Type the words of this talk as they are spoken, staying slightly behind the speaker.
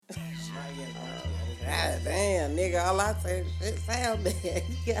God damn, nigga, all I say is shit sound bad.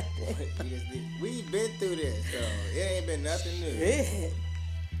 You got We've been through this, so it ain't been nothing new. shit.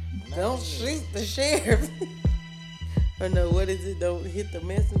 Don't shoot the sheriff. Or no, what is it? Don't hit the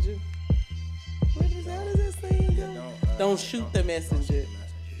messenger. What is that? How does that saying go? Don't shoot the messenger.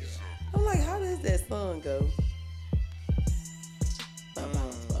 I'm like, how does that song go?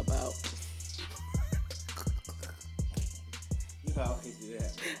 About. You always do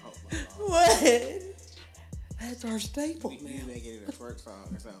that. What? That's our staple, You man. make it a twerk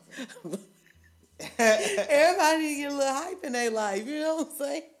song or something. Everybody need to get a little hype in their life. You know what I'm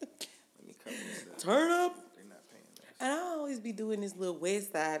saying? Let me cover this up. Turn up. They're not paying us. And I always be doing this little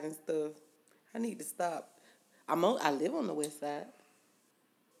west side and stuff. I need to stop. I live on the west side.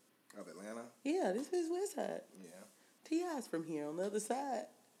 Of Atlanta? Yeah, this is west side. Yeah. T.I.'s from here on the other side.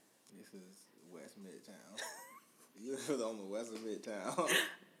 This is West Midtown. You live on the west of Midtown.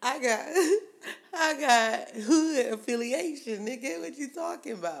 I got hood affiliation, nigga. What you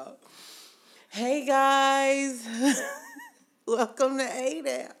talking about? Hey guys, welcome to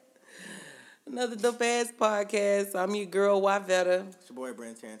ADAP. Another dope ass podcast. I'm your girl Wavetta. It's your boy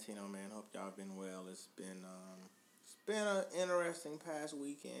Brent Tarantino, man. Hope y'all been well. It's been an interesting past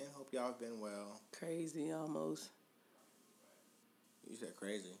weekend. Hope y'all been well. Crazy almost. You said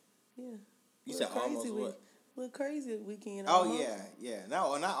crazy. Yeah. You said almost what? A little crazy weekend. Oh almost. yeah.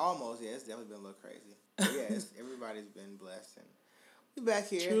 No, not almost. Yeah, it's definitely been a little crazy. But yeah, everybody's been blessed and we back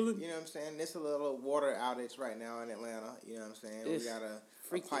here. Truly. You know what I'm saying? There's a little water outage right now in Atlanta. You know what I'm saying? It's we got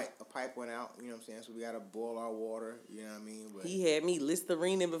a pipe went out. You know what I'm saying? So we got to boil our water. You know what I mean? But He had me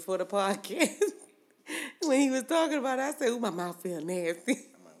Listerine before the podcast. When he was talking about it, I said, "Ooh, my mouth feel nasty."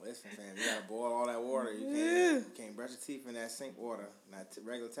 I'm like, listen, fam, you gotta boil all that water. You can't brush your teeth in that sink water, not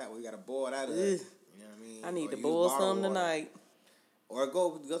regular tap. We gotta boil that up. You know what I mean? I need Or to use boil bottled some water. tonight. Or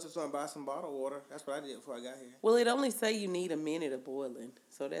go to the store and buy some bottled water. That's what I did before I got here. Well, it only say you need a minute of boiling,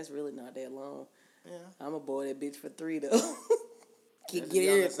 so that's really not that long. Yeah. I'm gonna boil that bitch for 3 though. Just Get be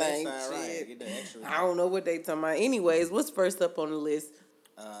on the safe everything. side, right. Shit. Get the extra. I don't know what they talking about. Anyways, what's first up on the list?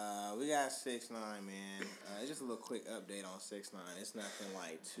 We got 6ix9ine, man. It's just a little quick update on 6ix9ine. It's nothing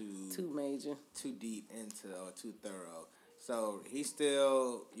like Too major. too deep into or too thorough. So he's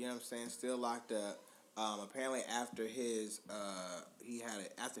still, you know what I'm saying, still locked up. Apparently after his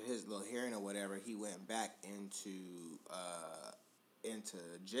after his little hearing or whatever, he went back into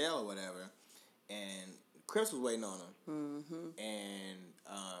jail or whatever, and Chris was waiting on him. Mm-hmm. And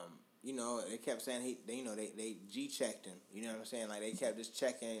you know, they kept saying they G-checked him. You know what I'm saying? Like, they kept just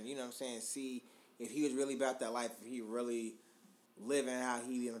checking, you know what I'm saying, see if he was really about that life, if he really living how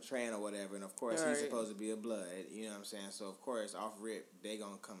he been trained or whatever. And, of course, he's supposed to be a blood. You know what I'm saying? So, of course, off rip, they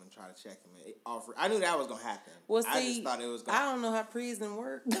going to come and try to check him. I knew that was going to happen. Well, I just thought it was going to... I don't know how prison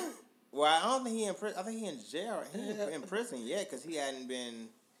works. Well, I don't think he in prison. I think he in jail. He ain't in prison yet because he hadn't been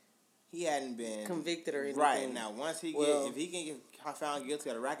convicted or anything. Right. Now, once if he can get found guilty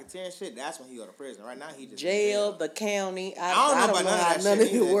of the racketeering shit, that's when he go to prison. Right now, he just jail, the county. I don't know about how none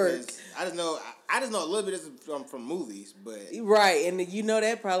of it works. I just know a little bit from movies, but right, and you know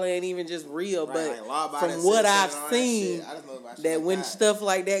that probably ain't even just real, right, but like from what I've seen, I just know about that when stuff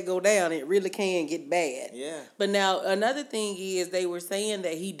like that go down, it really can get bad. Yeah. But now another thing is they were saying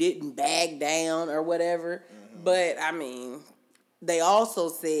that he didn't bag down or whatever, but I mean, they also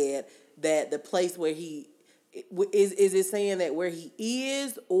said that the place where he is it saying that where he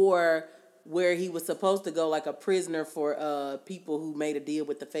is or where he was supposed to go, like a prisoner for people who made a deal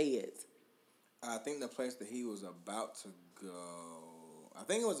with the feds? I think the place that he was about to go. I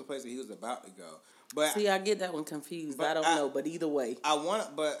think it was the place that he was about to go. But see, I get that one confused. I don't know, but either way,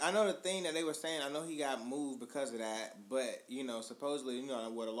 but I know the thing that they were saying. I know he got moved because of that. But you know, supposedly, you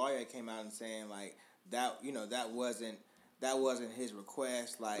know, where the lawyer came out and saying like that, you know, that wasn't his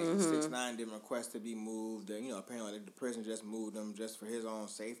request. Like 6ix9ine didn't request to be moved. You know, apparently the prison just moved him just for his own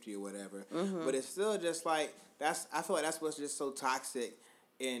safety or whatever. But it's still just like I feel like that's what's just so toxic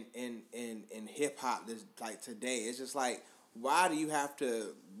in hip hop. Like today, it's just like why does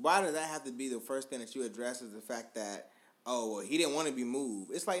that have to be the first thing that you address is the fact that oh well he didn't want to be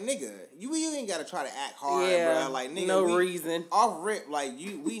moved. It's like nigga, you ain't gotta try to act hard, bro. Like nigga, no reason off rip. Like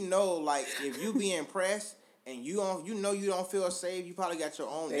we know like if you be impressed. And you don't feel safe. You probably got your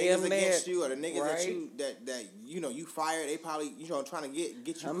own niggas against you, or the niggas that you fired. They probably trying to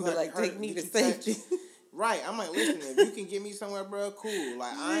get you. I'm like take me to safety. Right, I'm like, listen, if you can get me somewhere, bro, cool.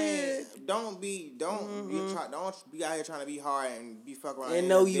 Like, I ain't, don't be out here trying to be hard and be fuck around and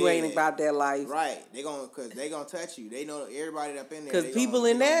know you ain't about that life. Right, cause they gonna touch you. They know everybody up in there. Cause people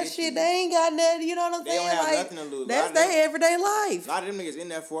in that shit, they ain't got nothing. You know what I'm saying? They don't have nothing to lose. That's their everyday life. A lot of them niggas in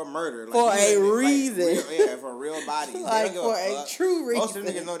there for murder, like, for a reason. Like, for real bodies, like for a true reason. Most of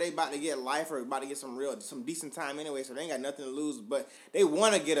them niggas know they about to get life or about to get some decent time anyway, so they ain't got nothing to lose. But they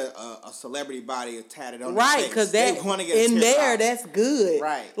want to get a celebrity body tatted on. Right, because that in there, that's good.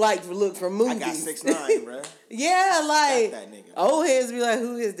 Right, like look for movies. I got 6ix9ine, bro. Yeah, like that nigga. Old heads be like,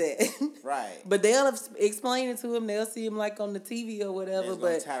 who is that? Right. But they'll explain it to him. They'll see him like on the TV or whatever.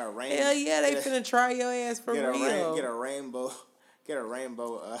 But hell yeah, they finna try your ass for real. Get a rainbow.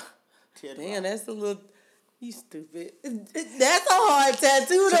 Damn, that's a little. You stupid. That's a hard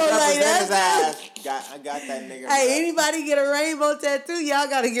tattoo though. Like that's. I got that nigga. Hey, anybody get a rainbow tattoo? Y'all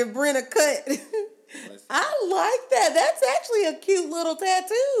gotta give Brent a cut. I like that. That's actually a cute little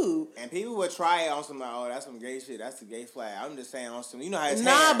tattoo. And people would try it on some, oh, that's some gay shit. That's a gay flag. I'm just saying on some, you know how his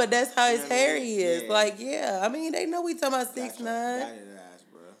hair. Nah, but that's how his hair is. Yeah. Like, yeah. I mean, they know we talking about 6ix9ine. Got his ass,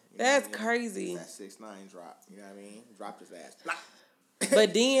 bro. That's crazy. That 6ix9ine drop. You know what I mean? Dropped his ass.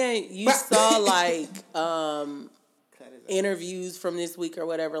 But then you saw like interviews from this week or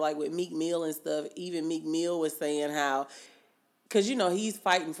whatever, like with Meek Mill and stuff. Even Meek Mill was saying how, because you know he's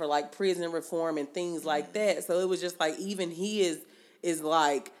fighting for like prison reform and things like that. So it was just like even he is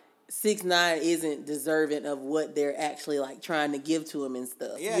like 6ix9ine isn't deserving of what they're actually like trying to give to him and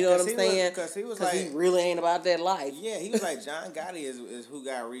stuff. Yeah, you know what I'm saying? Because he really ain't about that life. Yeah, he was like John Gotti is who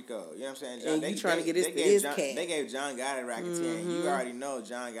got Rico. You know what I'm saying? And you trying to get his cat. They gave John Gotti racketeering. You already know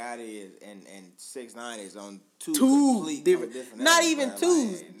John Gotti is and 6ix9ine is on two different not levels, even bro. two,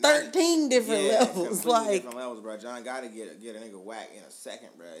 like, 13 different levels. Like different levels, bro. John Gotti get a nigga whack in a second,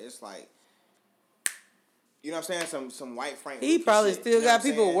 bro. It's like. You know what I'm saying? Some white Frank. He probably shit, still got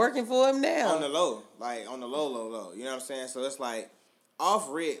people working for him now. On the low. Like, on the low. You know what I'm saying? So it's like, off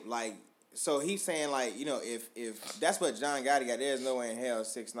rip, like, so he's saying, like, you know, if that's what John Gotti got, there's no way in hell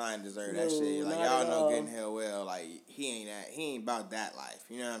 6ix9ine deserve that shit. Like, y'all know good and hell well, like, he ain't about that life.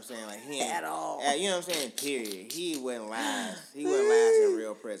 You know what I'm saying? Like, he ain't. At all. You know what I'm saying? Period. He wouldn't last. He wouldn't last in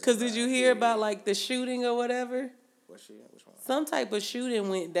real prison. Because did you hear about, like, the shooting or whatever? What shooting? Which one? Some type of shooting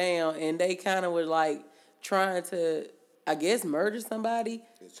went down, and they kind of were, like, trying to, I guess, murder somebody.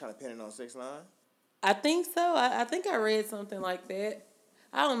 Trying to pin it on 6ix9ine? I think so. I think I read something like that.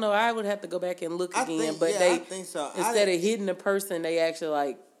 I don't know. I would have to go back and look again. I think so. Instead of hitting the person, they actually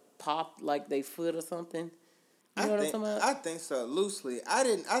like popped like their foot or something. You know what I'm talking about? I think so. Loosely. I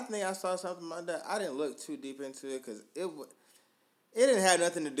think I saw something like that. I didn't look too deep into it because it didn't have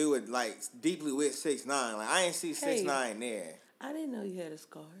nothing to do with like deeply with 6ix9ine. Like I ain't see 6ix9ine there. I didn't know you had a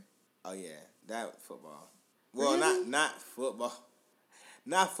scar. Oh yeah, that football. Well, really? not football.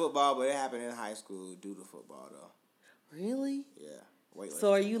 Not football, but it happened in high school due to football, though. Really? Yeah.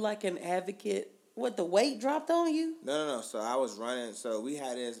 So are you like an advocate? What, the weight dropped on you? No. So I was running. So we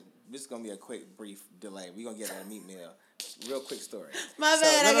had this. This is going to be a quick, brief delay. We're going to get that Meat Meal. Real quick story.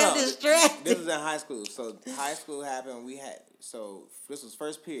 I got distracted. This was in high school. So high school happened. So this was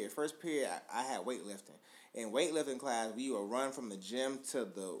first period. First period, I had weightlifting. In weightlifting class, we would run from the gym to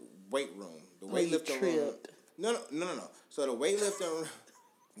the weight room. The weightlifting room. No. So the weightlifting,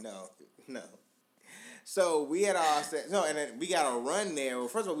 no. So we had all said and then we got to run there. Well,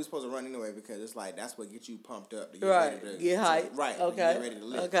 first of all, we supposed to run anyway because it's like that's what gets you pumped up to get ready to get hyped. Right. Okay. Get ready to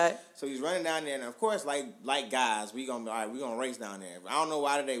lift. Okay. So he's running down there, and of course, like guys, we gonna race down there. I don't know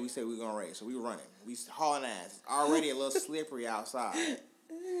why today we said we gonna race, so we running. We hauling ass. Already a little slippery outside.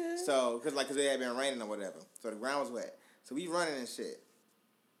 So cause it had been raining or whatever, so the ground was wet. So we running and shit.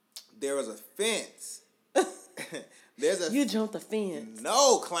 There was a fence. You jumped the fence.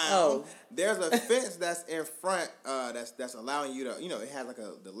 No, clown. Oh. There's a fence that's in front. That's allowing you to. It has like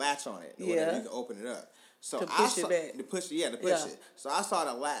the latch on it. Yeah. You can open it up. So to push it back. To push it. So I saw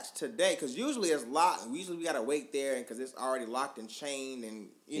the latch today because usually it's locked. Usually we gotta wait there because it's already locked and chained, and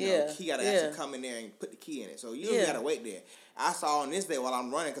he gotta actually come in there and put the key in it. So usually we gotta wait there. I saw on this day while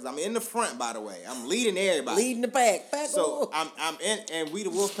I'm running because I'm in the front. By the way, I'm leading everybody. Leading the pack. So I'm in, and we the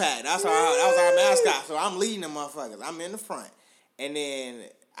wolf pack. That was our mascot. So I'm leading them motherfuckers. I'm in the front, and then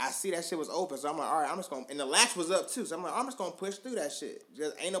I see that shit was open. So I'm like, all right, I'm just gonna. And the latch was up too. So I'm like, I'm just gonna push through that shit.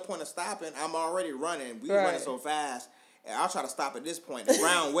 Just ain't no point of stopping. I'm already running. We running so fast. And I'll try to stop at this point. The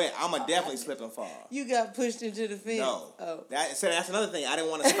ground wet. I'ma definitely slip and fall. You got pushed into the fence. No. Oh. That's another thing. I didn't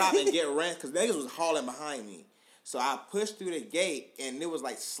want to stop and get rent because niggas was hauling behind me. So I pushed through the gate and it was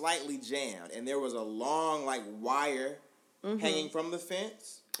like slightly jammed. And there was a long like wire hanging from the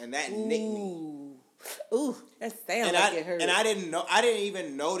fence. And that nicked me Ooh, that sounds like it hurt. And I didn't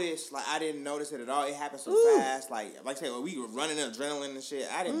even notice. Like I didn't notice it at all. It happened so fast. Like I said, we were running adrenaline and shit.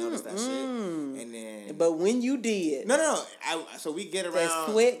 I didn't notice that shit. And then, but when you did, no. So we get around. That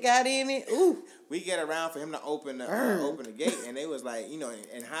sweat got in it. Ooh. We get around for him to open the gate, and they was like, in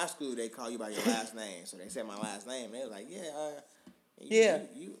high school they call you by your last name, so they said my last name. And they was like,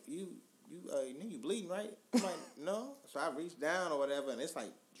 you bleeding, right? I'm like, no. So I reached down or whatever, and it's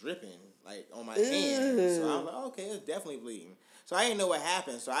like dripping like on my hand. So I was like, okay, it's definitely bleeding. So I didn't know what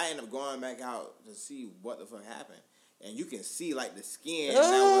happened, so I ended up going back out to see what the fuck happened. And you can see like the skin. That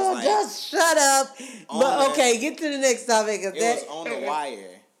was like, just shut up. But okay, get to the next topic. It was on the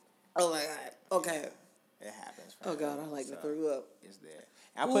wire. Oh my god. Okay. It happens. Oh god, I like to throw up. It's there.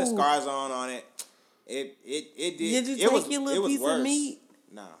 I put scars on it. It did. Did you take your little piece of meat?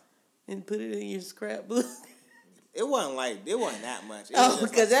 No. And put it in your scrapbook? It wasn't that much.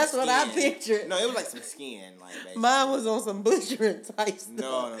 Because that's what I pictured. No, it was like some skin. Like basically. Mine was on some butchering type stuff.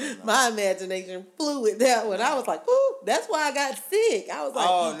 No. My imagination flew with that one. I was like, ooh, that's why I got sick. I was like,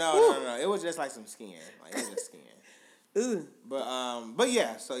 oh no. It was just like some skin. Like it was just skin. Ooh. But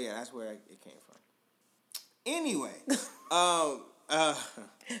yeah. So yeah, that's where it came from. Anyway,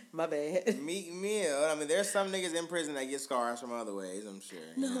 my bad. Meek Mill. I mean, there's some niggas in prison that get scars from other ways. I'm sure.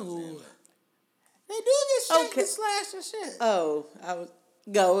 No. They do get shit and slash and shit. Oh,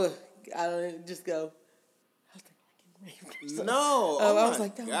 go. I don't just go. I was like, no. I was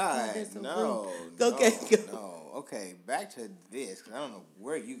like, God, no. Okay, go. No. Okay, back to this because I don't know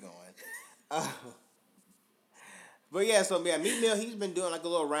where you going. But yeah, Meek Mill, he's been doing like a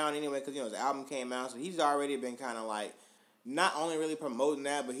little round anyway because his album came out, so he's already been kind of like not only really promoting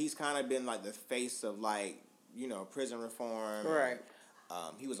that, but he's kind of been like the face of like prison reform. Right.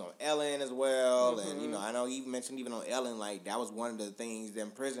 He was on Ellen as well, and I know he mentioned even on Ellen like that was one of the things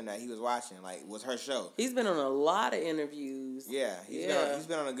in prison that he was watching, like was her show. He's been on a lot of interviews. Yeah, he's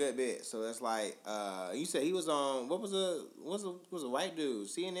been on a good bit. So it's like you said he was on was a white dude,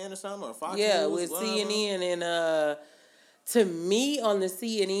 CNN or something or Fox News? Yeah, with CNN and to me on the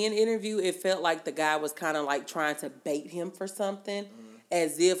CNN interview, it felt like the guy was kind of like trying to bait him for something,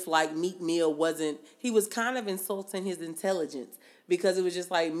 as if like Meek Mill he was kind of insulting his intelligence. Because it was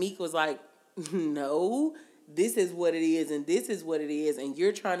just like, Meek was like, no, this is what it is, and this is what it is, and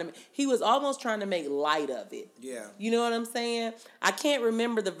you're he was almost trying to make light of it. Yeah. You know what I'm saying? I can't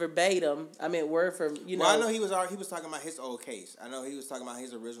remember the verbatim, word for, Well, I know he was talking about his old case. I know he was talking about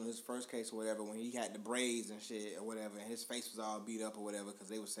his first case or whatever, when he had the braids and shit or whatever, and his face was all beat up or whatever, because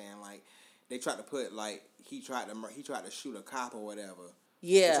they were saying, like, they tried to put, like, he tried to shoot a cop or whatever.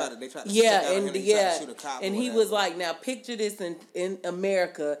 Yeah, they tried to shoot a cop and he was like, now picture this in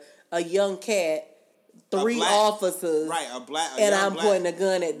America, a young cat, three officers, right, and I'm pointing a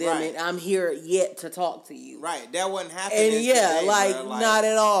gun at them, right. And I'm here yet to talk to you. Right, that wasn't happening. And yeah, today, not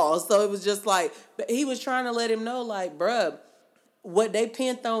at all. So it was just like, but he was trying to let him know, like, bruh, what they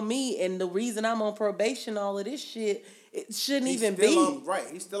pinned on me and the reason I'm on probation, all of this shit, it shouldn't even be.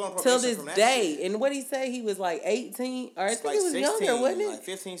 He's still on probation till this from that day. shit. And what he say, he was like 18, or I think like he was 16, younger, wasn't it? Like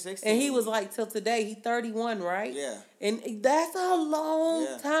 15, 16. And he was like, till today, he 31, right? Yeah. And that's a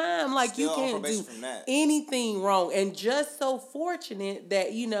long time. Like, still you can't do anything wrong. And just so fortunate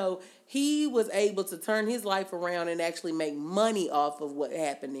that, he was able to turn his life around and actually make money off of what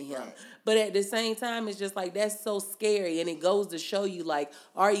happened to him. Right. But at the same time, it's just like, that's so scary. And it goes to show you, like,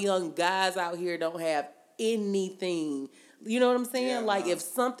 our young guys out here don't have anything. You know what I'm saying? Yeah, if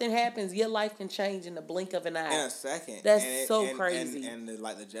something happens, your life can change in the blink of an eye. In a second. That's crazy. And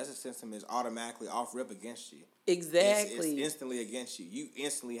the justice system is automatically off rip against you. Exactly. It's instantly against you. You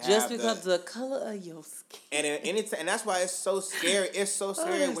instantly have just because the color of your skin. And that's why it's so scary. It's so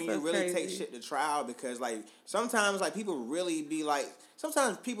scary when you really take shit to trial, because like sometimes like people really be like,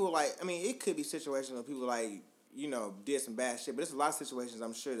 sometimes people like, I mean, it could be situations where people like, did some bad shit, but there's a lot of situations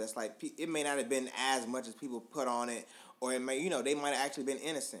I'm sure that's like, it may not have been as much as people put on it, or it may, they might have actually been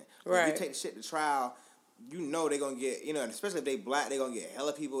innocent. Right. If you take the shit to trial, they're going to get, especially if they black, they're going to get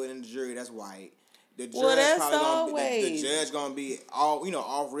hella people in the jury that's white. The judge the judge gonna be all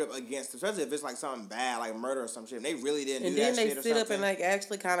off rip against, especially if it's like something bad like murder or some shit. And they really didn't do that shit. And then they sit up and like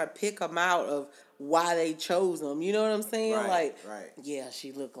actually kind of pick them out of why they chose them. You know what I'm saying? Right. Yeah,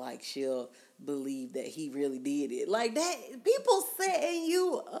 she looked like she'll believe that he really did it. Like that, people setting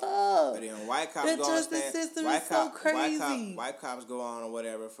you up. But then white cops go on stand. System is so crazy. White cops go on or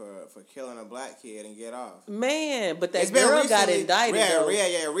whatever for killing a black kid and get off. Man, but that girl got indicted.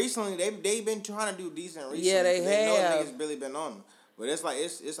 Yeah. Recently, they've been trying to do decent research. Yeah, they have. They know niggas really been on them. But it's like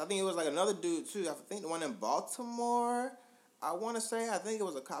it's. I think it was like another dude too. I think the one in Baltimore. I want to say I think it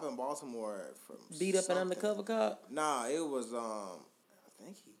was a cop in Baltimore from Beat up an undercover cop? Nah, it was I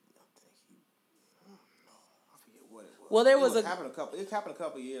think he. I don't know. I forget what it was. Well, there was it happened a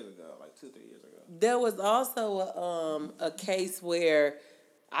couple years ago, like 2-3 years ago. There was also a case where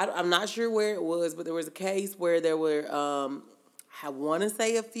I'm not sure where it was, but there was a case where there were I want to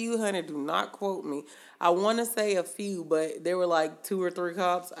say a few, honey. Do not quote me. I want to say a few, but there were like 2 or 3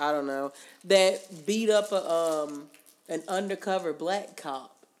 cops. I don't know that beat up an undercover black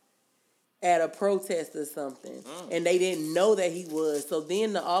cop at a protest or something, and they didn't know that he was. So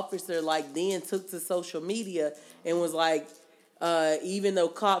then the officer then took to social media and was like, even though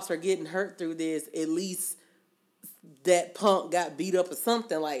cops are getting hurt through this, at least that punk got beat up or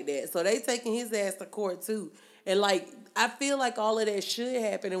something like that. So they taking his ass to court too. And I feel like all of that should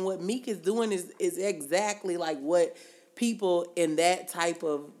happen. And what Meek is doing is exactly like what people in that type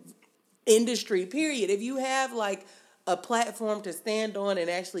of industry, period. If you have a platform to stand on and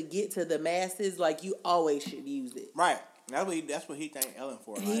actually get to the masses, you always should use it. Right. That's what he thanked Ellen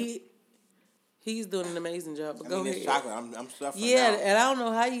for. He's doing an amazing job. But go ahead. It's chocolate. I'm suffering. Yeah, now. And I don't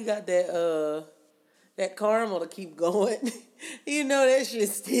know how you got that caramel to keep going. You know that shit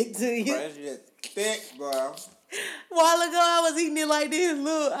stick to you. Bro, that shit thick, bro. A while ago, I was eating it like this.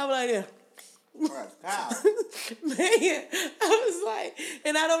 Look, I was like this. Man, I was like,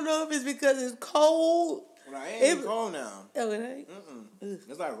 and I don't know if it's because it's cold. Well, it ain't cold now. Oh, it ain't?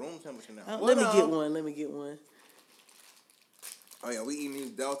 It's like room temperature now. Let me get one. Oh, yeah, we eating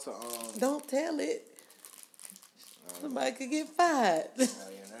these Delta. Don't tell it. Somebody could get fired. Oh,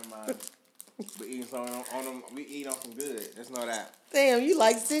 yeah, never mind. We eating something on them. We eat on some good. Just know that. Damn, you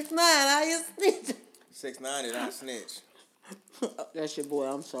like 6'9", how you snitch? 6'9" did not snitch. That's your boy.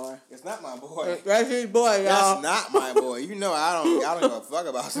 I'm sorry. It's not my boy. That's his boy, y'all. That's not my boy. You know I don't give a fuck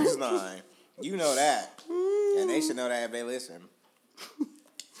about 6'9". You know that, and they should know that if they listen.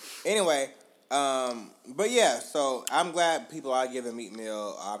 Anyway, but yeah. So I'm glad people are giving Meek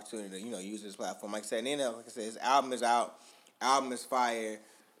Mill an opportunity to use this platform. Like I said, and then like I said, his album is out. Album is fire.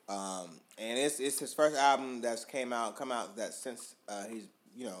 And it's his first album that's come out that since he's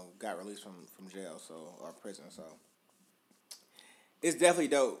got released from jail or prison, so it's definitely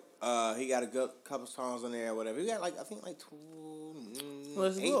dope. He got a good couple songs on there, whatever. He got I think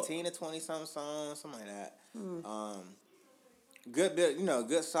 18 to 20 something songs, something like that. Good build,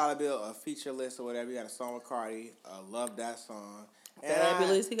 good solid build, a feature list or whatever. You got a song with Cardi. Love that song.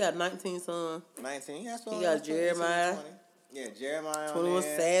 Fabulous. He got 19 songs. 19. Yeah, he got Jeremiah. Yeah, Jeremiah. 21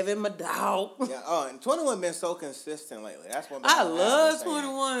 Savage, my dog. Yeah. And 21 been so consistent lately. That's one thing I love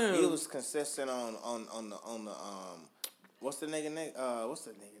 21. He was consistent on the what's the nigga name?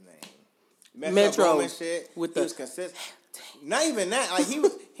 Metro Boomin shit. He was consistent. Not even that.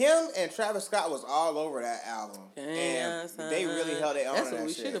 Him and Travis Scott was all over that album. And they really held their own. That's what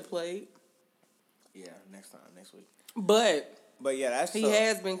we should have played. Yeah, next week. But yeah, he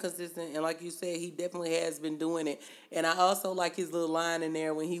has been consistent, and like you said, he definitely has been doing it. And I also like his little line in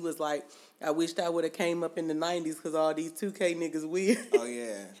there when he was like, "I wished I would have came up in the '90s because all these 2K niggas weird." Oh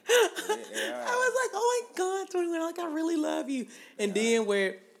yeah. I was like, "Oh my God, 21! I really love you." And then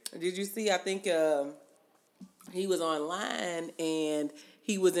did you see? I think he was online and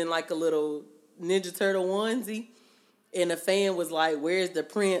he was in a little Ninja Turtle onesie, and a fan was like, "Where's the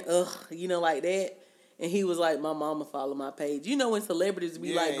print?" Like that. And he was like, "My mama follow my page." You know when celebrities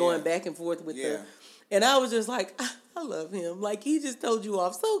be going back and forth with the... And I was just like, I love him. He just told you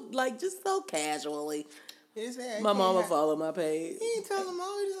off so, just so casually. My mama follow my page. He ain't telling them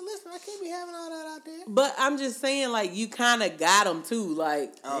all. He just listen, I can't be having all that out there. But I'm just saying, you kind of got him too. I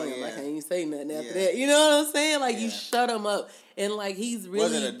can't even say nothing after that. You know what I'm saying? You shut him up. And he's really...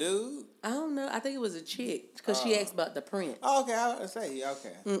 Was it a dude? I don't know. I think it was a chick because she asked about the print. Oh, okay. I was going to say,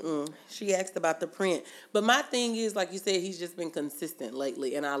 okay. She asked about the print. But my thing is, like you said, he's just been consistent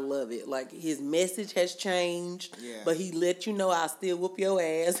lately, and I love it. His message has changed, but he let you know I'll still whoop your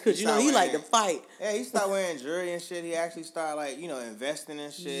ass because, he like to fight. Yeah, he started wearing jewelry and shit. He actually started, investing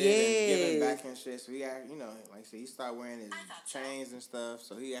in shit and giving back and shit. So he, like I said, he started wearing his chains and stuff.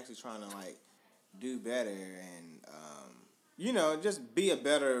 So he actually trying to, do better and... just be a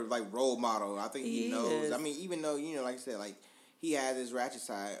better role model. I think he knows. I mean, even though like I said, he has his ratchet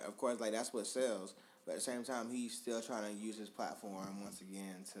side. Of course, that's what sells. But at the same time, he's still trying to use his platform once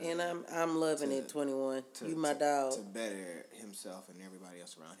again to. And I'm loving it. 21. You my dog. To better himself and everybody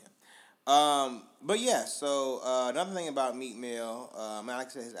else around him. But yeah. So another thing about Meek Mill, like I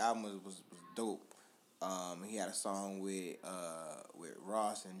said, his album was dope. He had a song with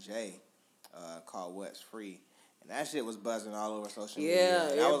Ross and Jay called "What's Free." And that shit was buzzing all over social Yeah,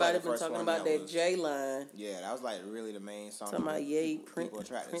 media. everybody been talking about that J line. Yeah, that was like really the main song. Talking about people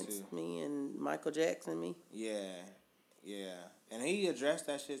attracted Prince to. me and Michael Jackson me. Yeah. And he addressed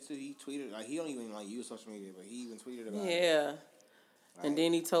that shit too. He tweeted, like, he don't even like use social media, but he even tweeted about it. Yeah. Like, and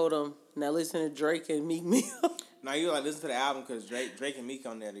then he told him, now listen to Drake and Meek Mill. Now you like listen to the album because Drake and Meek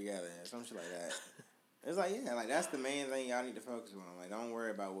on there together and some shit like that. It's like, yeah, like that's the main thing y'all need to focus on. Like, don't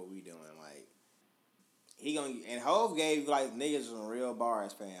worry about what we doing. Like, he gonna, and Hov gave like niggas some real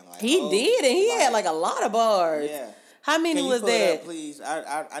bars, fam. Like, he Hov, did, and he had like a lot of bars. Yeah. How many was that? Up, please,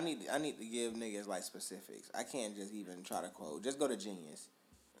 I need to give niggas like specifics. I can't just even try to quote. Just go to Genius.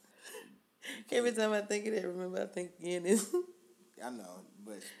 Every time I think of it, remember I think Guinness. I know,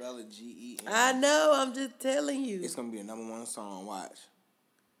 but spell it G-E-N. I know. I'm just telling you. It's gonna be a #1 song. Watch.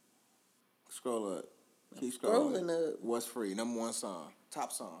 Scroll up. Keep scrolling up. What's free? #1 song.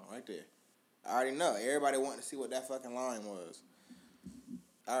 Top song right there. I already know. Everybody wanted to see what that fucking line was.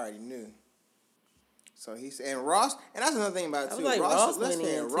 I already knew. So he said, and Ross, and that's another thing about it too. Like Ross went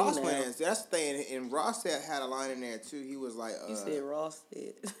in. Ross went in. That's the thing. And Ross had a line in there too. He was like, you said Ross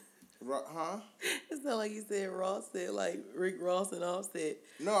said. Huh? It's not like you said Ross said, like Rick Ross and Offset.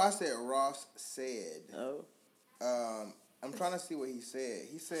 No, I said Ross said. Oh. I'm trying to see what he said.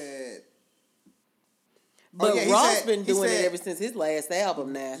 He said. But Ross been doing it ever since his last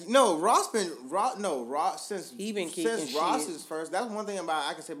album. Now. No, Ross since he been kicking since shit. Ross's first. That's one thing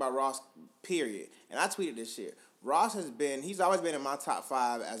I can say about Ross. Period. And I tweeted this shit. Ross he's always been in my top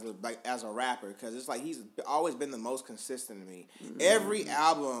 5 as a rapper because it's like he's always been the most consistent to me. Mm-hmm.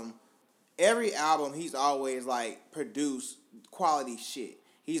 Every album he's always like produced quality shit.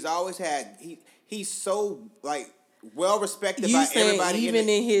 He's always had he's so like well respected by everybody. Even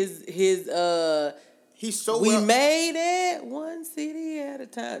in his he's so we made it one city at a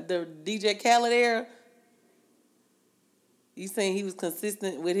time. The DJ Khaled era. You saying he was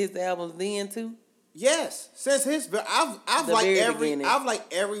consistent with his albums then too? Yes, since I've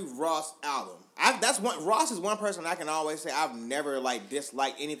liked every Ross album. Ross is one person I can always say I've never like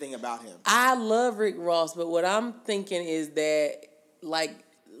disliked anything about him. I love Rick Ross, but what I'm thinking is that like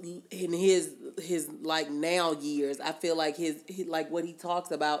in his like now years, I feel like his like what he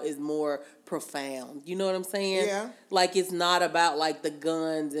talks about is more profound. You know what I'm saying? Yeah. Like it's not about like the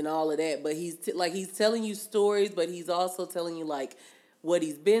guns and all of that, but he's telling you stories, but he's also telling you like what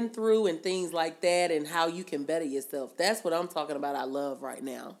he's been through and things like that and how you can better yourself. That's what I'm talking about. I love right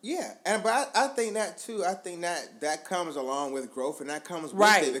now. Yeah, but I think that too. I think that comes along with growth and that comes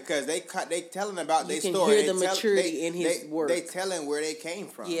with it because they telling about their story. You can hear the maturity in his work. They telling where they came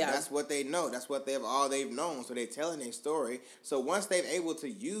from. Yeah, that's what they know. That's what they've known. So they telling their story. So once they're able to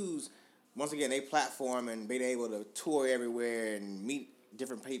use once again their platform and being able to tour everywhere and meet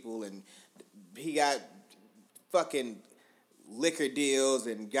different people and he got fucking liquor deals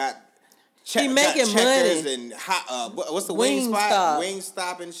and got he making money and what's the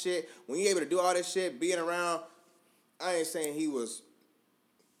Wingstop and shit. When you able to do all this shit, being around, I ain't saying he was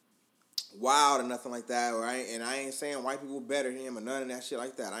wild or nothing like that, and I ain't saying white people better than him or none of that shit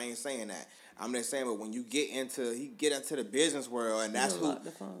like that. I ain't saying that. I'm just saying, but when you get into the business world, and that's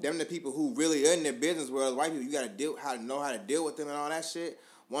them the people who really are in the business world, white people, you gotta know how to deal with them and all that shit.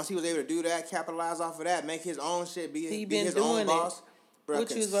 Once he was able to do that, capitalize off of that, make his own shit, be his own boss. Bro,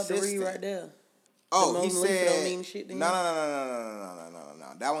 what you was about to read right there? Oh, he said, no.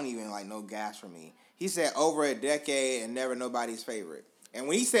 That wasn't even like no gas for me. He said over a decade and never nobody's favorite. And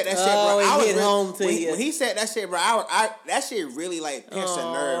when he said that shit, bro, when he said that shit, bro, that shit really like pinched a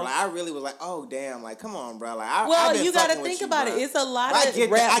nerve. Like I really was like, oh damn, like come on, bro. Like you gotta think about it. It's a lot of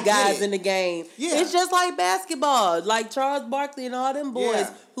rap guys in the game. Yeah. It's just like basketball, like Charles Barkley and all them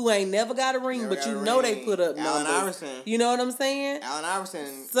boys who ain't never got a ring, but you know they put up Allen numbers. Iverson. You know what I'm saying? Allen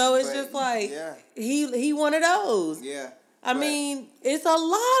Iverson. So it's just like he one of those. Yeah. I mean, it's a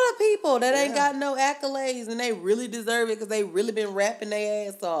lot of people that ain't got no accolades and they really deserve it because they really been rapping their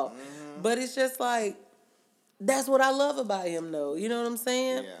ass off. Mm-hmm. But it's just like, that's what I love about him, though. You know what I'm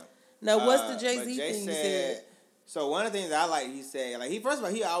saying? Yeah. Now, what's the Jay-Z thing you said? So one of the things I like, he said, like, first of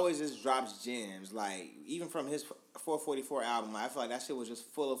all, he always just drops gems. Like, even from his 444 album, I feel like that shit was just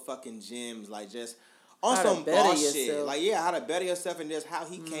full of fucking gems. Like, just on some boss shit. Like, how to better yourself and just how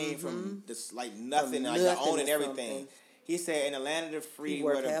he came from this, like, nothing, like, to owning everything. He said, "In the land of the free, he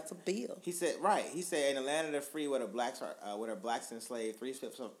worked half a bill." He said, "Right." He said, "In the land of the free, where the blacks enslaved,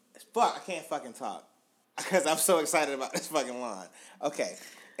 3/5 of." Fuck, I can't fucking talk because I'm so excited about this fucking line. Okay,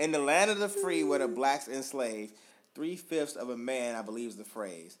 in the land of the free, where the blacks enslaved, 3/5 of a man, I believe is the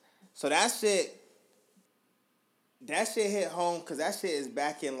phrase. So that shit hit home because that shit is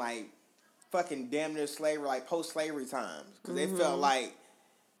back in like fucking damn near slavery, like post-slavery times, because they felt like,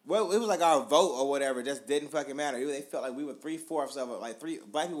 well, it was like our vote or whatever just didn't fucking matter. They felt like we were 3/4 of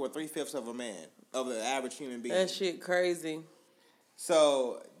black people were 3/5 of a man, of the average human being. That shit crazy.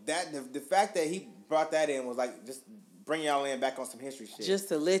 So the fact that he brought that in was like just bring y'all in back on some history shit. Just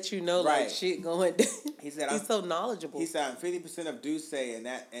to let you know, like shit going down. He said he's so knowledgeable. He said I'm 50% of Duce and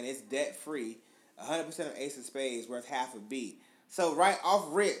it's debt free. 100% of Ace of Spades worth half a beat. So right off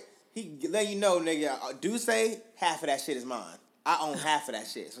rip, he let you know, nigga, Duce, half of that shit is mine. I own half of that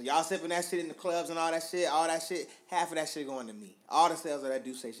shit. So y'all sipping that shit in the clubs and all that shit, half of that shit going to me. All the sales of that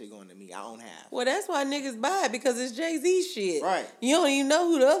Duce shit going to me. I own half. Well, that's why niggas buy it, because it's Jay-Z shit. Right. You don't even know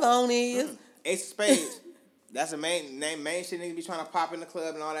who the other owner is. Ace of Spades. That's the main shit niggas be trying to pop in the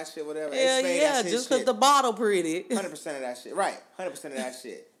club and all that shit, whatever. Hell yeah, just because the bottle pretty. 100% of that shit. Right. 100% of that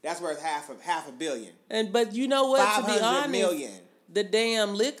shit. That's worth half a billion. But you know what? To be honest, 500 million. The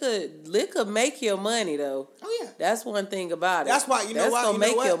damn liquor make your money though. Oh yeah, that's one thing about it. That's why you know that's why gonna you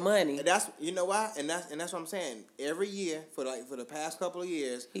make know your money. That's you know why, and that's what I'm saying. Every year for the past couple of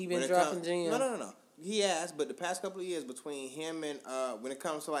years, he been dropping gems. No. He has, but the past couple of years between him and when it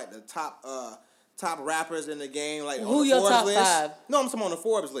comes to like the top rappers in the game, like who on the your Forbes top list. 5? No, I'm talking on the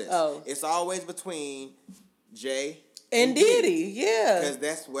Forbes list. Oh, it's always between Jay and Diddy, yeah, because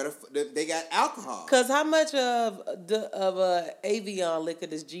that's where they got alcohol. Because how much of Avion liquor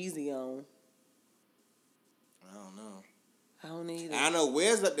does Jeezy own? I don't know. I don't either. I know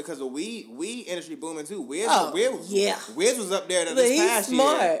Wiz up because the weed industry booming too. Wiz was up there this past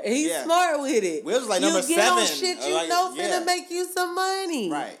smart. year. He's smart with it. Wiz was like number 7. You get on shit finna make you some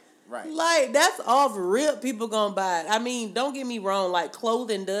money. Right. Like, that's off rip. People gonna buy it. I mean, don't get me wrong. Like,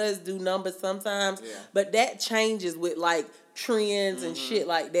 clothing does do numbers sometimes, but that changes with like trends and shit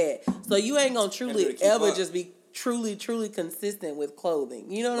like that. So you ain't gonna truly ever just be truly consistent with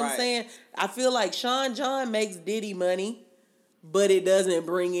clothing. You know what I'm saying? I feel like Sean John makes Diddy money, but it doesn't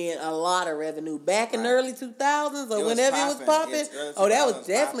bring in a lot of revenue. Back in the early 2000s or whenever it was popping, that was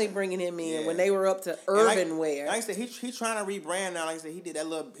definitely bringing him in when they were up to urban wear. Like I said, he's trying to rebrand now. Like I said, he did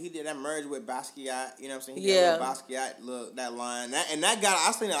that merge with Basquiat. You know what I'm saying? He did Basquiat that line. That guy,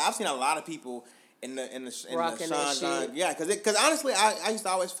 I've seen a lot of people in the Sean John. Yeah, because honestly, I used to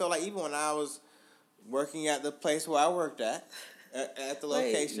always feel like even when I was working at the place where I worked at the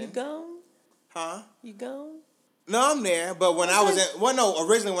location. You gone? Huh? You gone? No, I'm there, but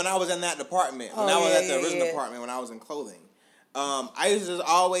originally when I was in that department, when I was at the original department, when I was in clothing, I used to just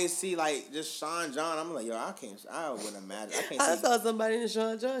always see like just Sean John. I'm like, I wouldn't imagine. I saw somebody in a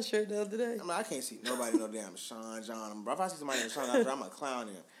Sean John shirt the other day. I can't see nobody no damn Sean John. If I see somebody in a Sean John shirt, I'm gonna clown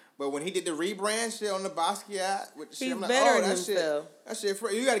him. But when he did the rebrand shit on the Basquiat with the shit, I'm like, that shit,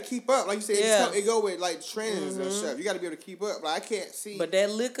 you got to keep up. Like you said, it go with like trends and stuff. You got to be able to keep up. Like I can't see. But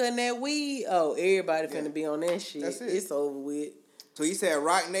that liquor and that weed, everybody finna be on that shit. That's it. It's over with. So he said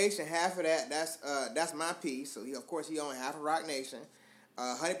Rock Nation, half of that. That's my piece. So of course he owned half of Rock Nation.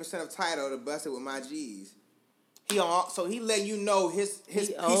 100% of Tidal to bust it with my G's. So he let you know his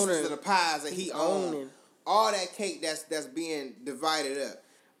pieces of the pies that he owned. All that cake that's being divided up.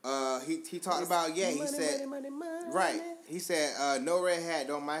 He talked about Ye. He said, right. He said, no red hat,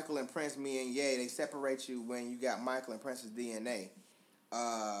 don't Michael and Prince me and Ye. They separate you when you got Michael and Prince's DNA.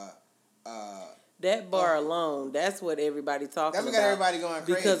 That bar alone, that's what everybody talking about. That's what got everybody going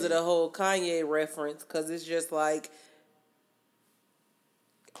crazy. Because of the whole Kanye reference, because it's just like,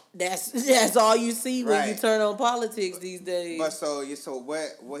 that's all you see when you turn on politics these days. But so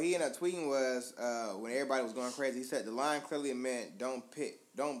what he ended up tweeting was when everybody was going crazy, he said the line clearly meant don't pit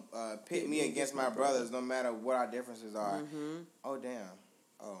me against my brothers, no matter what our differences are. Mm-hmm. Oh damn.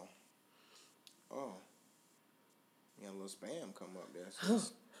 Oh. Yeah, a little spam come up there. So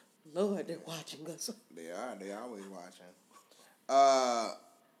Lord, they're watching us. They always watching.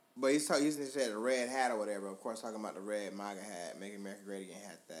 But he said the red hat or whatever. Of course, talking about the red MAGA hat, Make America Great Again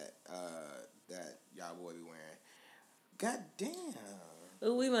hat that y'all boy be wearing. God damn.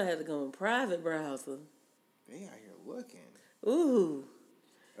 Ooh, we might have to go in private browser. They out here looking. Ooh.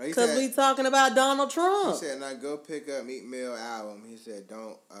 Because we talking about Donald Trump. He said, now go pick up Meek Mill album. He said,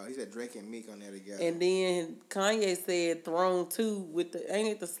 he said Drake and Meek on there together. And then Kanye said Throne 2 with ain't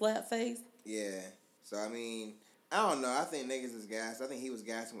it the slap face? Yeah. So, I mean, I don't know. I think niggas is gassed. I think he was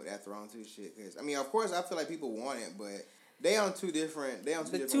gassing with that Throne 2 shit. Cause, I mean, of course, I feel like people want it, but they on two different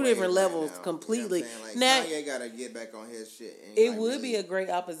levels right completely. You know like, now, Kanye got to get back on his shit. It would be a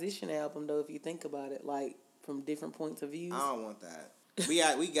great opposition album, though, if you think about it, like, from different points of view. I don't want that. We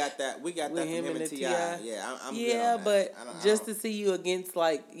got that. We got that from him and T.I. Yeah, I'm good on that. But just to see you against,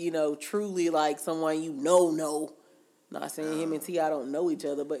 like, truly, like, someone know, Not saying him and T.I. don't know each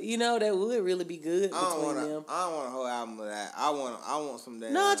other, but that would really be good between them. I don't want a whole album of that. I want some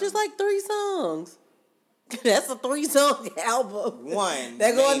damn. No, just like 3 songs. That's a 3-song album. One.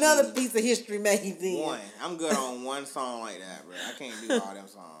 There go another piece of history made then. One. I'm good on one song like that, bro. I can't do all them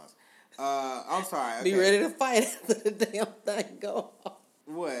songs. I'm sorry. Okay. Be ready to fight after the damn thing go off.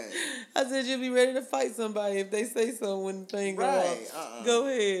 What? I said you'll be ready to fight somebody if they say something when the thing go off. Go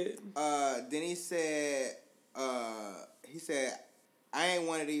ahead. Then he said, I ain't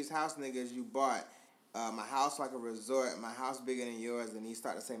one of these house niggas you bought. My house like a resort. My house bigger than yours. And he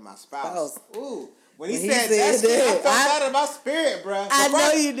started saying my spouse. Ooh. When he said that shit, I felt that in my spirit, bro. I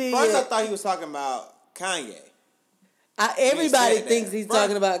know you did. First, I thought he was talking about Kanye. Everybody thinks he's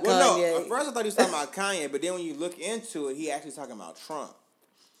talking about Kanye. No, at first I thought he was talking about Kanye, but then when you look into it, he actually talking about Trump.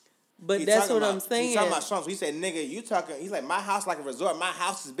 But that's what I'm saying. He's talking about Trump. So he said, nigga, you talking, he's like, my house like a resort. My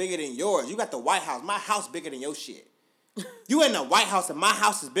house is bigger than yours. You got the White House. My house bigger than your shit. You in the White House and my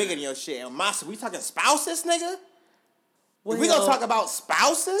house is bigger than your shit. And we talking spouses, nigga? Well, we gonna talk about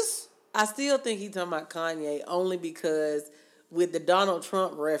spouses? I still think he's talking about Kanye only because with the Donald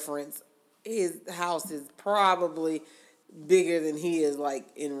Trump reference, his house is probably bigger than he is like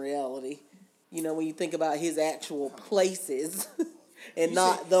in reality. When you think about his actual places and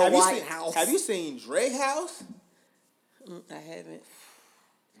not the White House. Have you seen Drake's house? I haven't.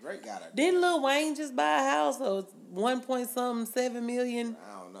 Drake got it. Didn't Lil Wayne just buy a house? So it's 1.7 million.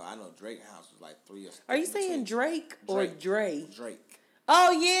 I don't know. I know Drake's house was like 3 or 4. Are you saying Drake or Dre? Drake.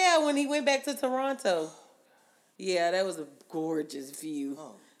 Oh, yeah, when he went back to Toronto. Yeah, that was a gorgeous view.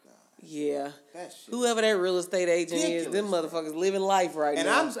 Oh, God. Yeah. That shit. Whoever that real estate agent is, them motherfuckers living life right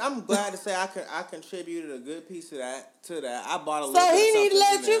now. And I'm glad to say I contributed a good piece of that to that. I bought a little So bit he need to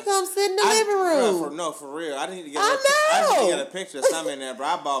let you come sit in the living room. No, for real. I need to get a picture of something in there, bro.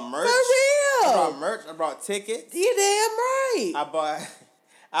 I bought merch. For real. I bought merch. I brought tickets. You damn right.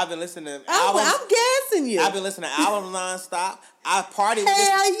 I've been listening to albums. I'm gassing you. I've been listening to albums nonstop. I partied with this.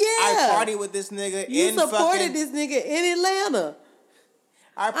 I partied with this nigga you supported this nigga in Atlanta.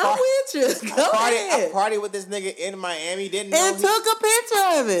 I'm with you. Go ahead. I partied with this nigga in Miami. Took a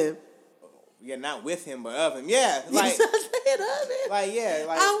picture of him. Yeah, not with him, but of him. Yeah, like of him. Like yeah,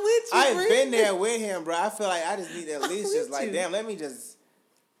 like I'm with you. I've been there with him, bro. I feel like I just need to at least just like, damn, let me just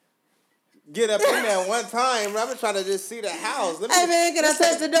get up in there one time, bro. I've been trying to just see the house. Hey man, can I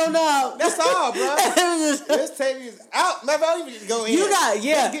touch the doorknob? That's all, bro. Just take me out. Maybe I'll even go in. You got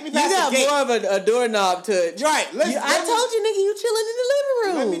more of a doorknob touch. Right. I told you, nigga, you chilling in the living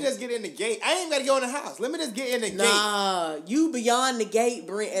room. Let me just get in the gate. I ain't got to go in the house. Let me just get in the gate. Nah, you beyond the gate,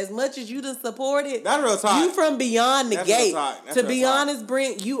 Brent. As much as you done supported, that's real talk. You from beyond the gate. To be honest,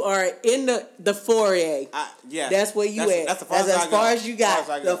 Brent, you are in the foyer. Yeah, that's where you at. That's as far as you got.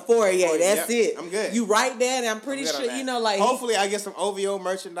 The foyer. That's it. I'm good. You right there, and I'm pretty sure like. Hopefully, I get some OVO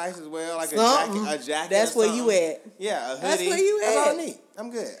merchandise as well, like a jacket. That's where you at. Yeah, a hoodie. That's where you at. That's all I need. I'm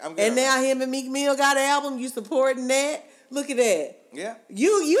good. And now him and Meek Mill got an album. You supporting that? Look at that. Yeah.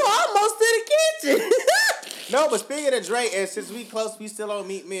 You almost to the kitchen. No, but speaking of Drake, and since we still on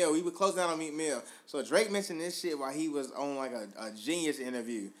Meek Mill. We would close down on Meek Mill. So Drake mentioned this shit while he was on like a Genius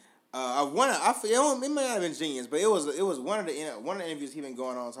interview. It may not have been Genius, but it was one of the interviews he been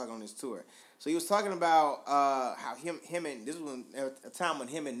going on talking on his tour. So he was talking about how him and this was a time when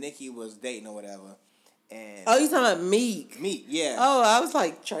him and Nicki was dating or whatever. And you talking about Meek? Meek, yeah. Oh, I was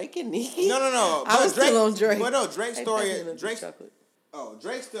like Drake and Nicki. No. I was still on Drake. Well, no, Drake's story. Drake's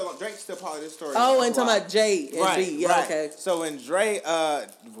still part of this story. Oh, and talking about Jay and B. Yeah, right. Okay. So when Drake, Lord,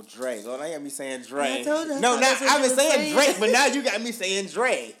 I got me saying Drake. I told you. I've been saying Drake, but now you got me saying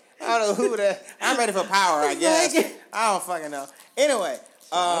Drake. I don't know who I'm ready for power, I guess. I don't fucking know. Anyway.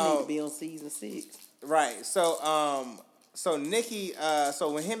 I need to be on season 6. Right. So Nicki, at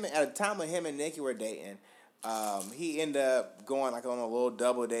the time when him and Nicki were dating, he ended up going like on a little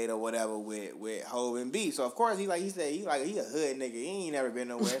double date or whatever with Hov and B. So of course he a hood nigga. He ain't never been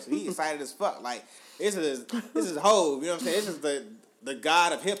nowhere. So he excited as fuck. Like this is Hov. You know what I'm saying? This is the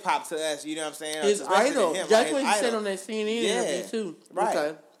god of hip hop to us. You know what I'm saying? His idol. That's what he said on that CNN interview too. Right.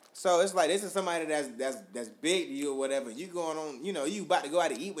 Okay. So it's like this is somebody that's big to you or whatever. You going on, you about to go out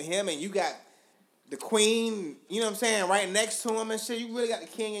to eat with him, and you got the queen, you know what I'm saying, right next to him and shit. You really got the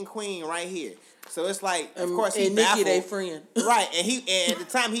king and queen right here. So it's like, of course, he baffled. Nicki, they friend. Right, and at the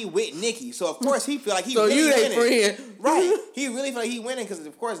time he with Nicki. So of course he feel like he so really you winning. They friend. Right. He really feel like he winning because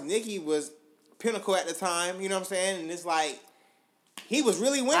of course Nicki was pinnacle at the time. You know what I'm saying? And it's like he was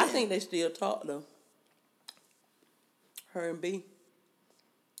really winning. I think they still talk though. Her and B.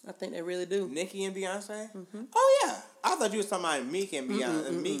 I think they really do. Nicki and Beyonce? Mm-hmm. Oh, yeah. I thought you was talking about Meek and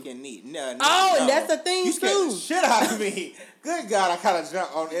Beyonce, Meek and Neat. No, and that's the thing you scared too. the shit out of me. Good God, I kind of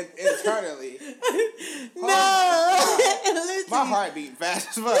jumped on it internally. No, my heart beat fast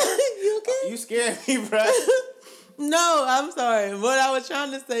as fuck. You okay? You scared me, bro. No, I'm sorry. What I was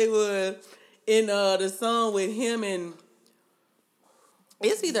trying to say was in the song with him and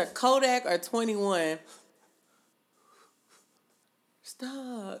it's either Kodak or 21.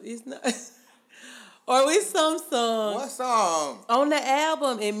 Stop. It's not. Or with some song. What song? On the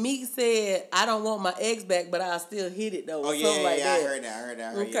album, and Meek said, I don't want my ex back, but I'll still hit it, though. Oh, yeah, like that. I heard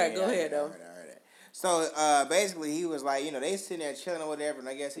that. Okay, go ahead, though. I heard that. So, basically, he was like, they sitting there chilling or whatever, and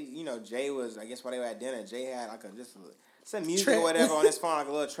I guess, Jay was, I guess while they were at dinner, Jay had, like, some music or whatever on his phone, like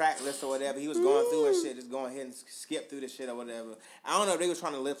a little track list or whatever. He was going through and shit, just going ahead and skip through the shit or whatever. I don't know if they were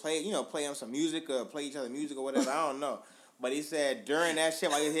trying to play him some music or play each other music or whatever. I don't know. But he said during that shit,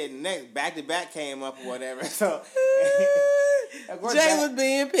 while he was hitting next, back to back came up or whatever. So Jay was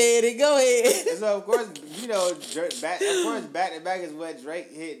being petty. Go ahead. So of course, back to back is what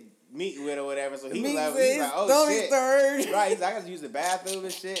Drake hit Meek with or whatever. So he was like, oh shit, third. right? He's like, I got to use the bathroom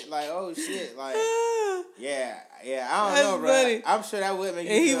and shit. Like, oh shit, like, yeah. I don't know, bro. Funny. I'm sure that would make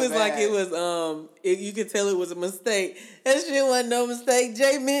you and he feel was bad. like, it was you could tell it was a mistake. That shit wasn't no mistake.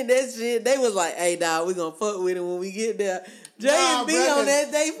 Jay meant that shit. They was like, hey, dog, we gonna fuck with him when we get there. Jay and B on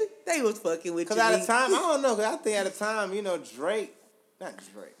that day, they was fucking with you. Because at the time, I don't know. Because I think at the time, Drake.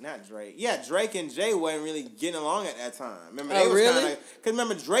 Yeah, Drake and Jay wasn't really getting along at that time. Remember, they was really? Because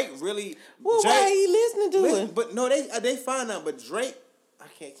remember, Drake really. Well, why he listening to him? But no, they found out. But Drake, I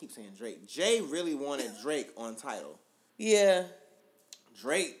can't keep saying Drake. Jay really wanted Drake on Tidal. Yeah.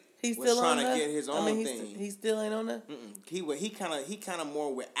 Drake. He's was still trying on to that? get his own thing. He still ain't on that? He kind of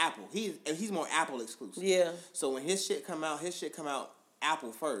more with Apple. He's more Apple exclusive. Yeah. So when his shit come out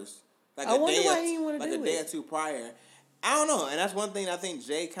Apple first. Like I wonder why he want to do it. Like a day or two prior. I don't know. And that's one thing I think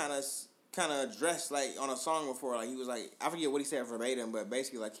Jay kind of addressed like on a song before. Like he was like, I forget what he said verbatim, but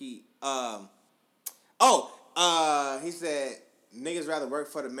basically like he said niggas rather work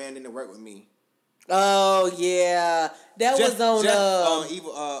for the man than to work with me. Oh yeah, that was on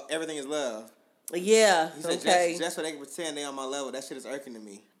Evil. Everything is love. Yeah. He said, okay. Just so they can pretend they on my level. That shit is irking to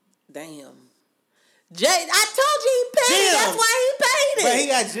me. Damn. Jay, I told you he paid it. That's why he paid it. But he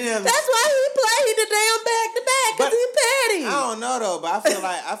got gems. That's why he played the damn back to back because he petty. I don't know though, but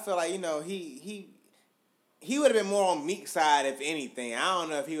I feel like he would have been more on Meek's side if anything. I don't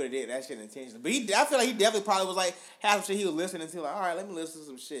know if he would have did that shit intentionally, but I feel like he definitely probably was like half the shit he was listening to. Like, all right, let me listen to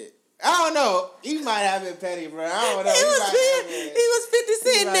some shit. I don't know. He might have been petty, bro. I don't know. He was 50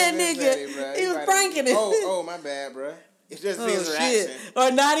 Cent that nigga. Petty, he was pranking it. Oh, my bad, bro. It's just his reaction. Shit. Or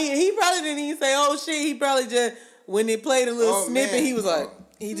not even. He probably didn't even say, oh, shit. He probably just, when they played a little snippet, he was like,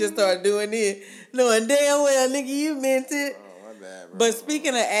 he just started doing it. Knowing damn well, nigga, you meant it. Oh, my bad, bro. But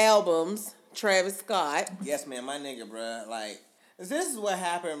speaking of albums, Travis Scott. Yes, man, my nigga, bro. Like, this is what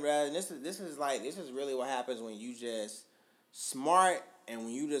happened, bro. And this is really what happens when you just smart. And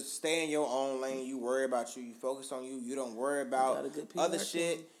when you just stay in your own lane, you worry about you focus on you. You don't worry about other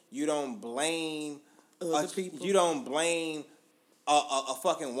shit. You don't blame other people. You don't blame a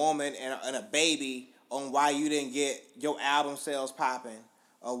fucking woman and a baby on why you didn't get your album sales popping,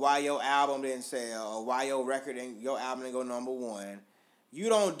 or why your album didn't sell, or why your album didn't go number one. You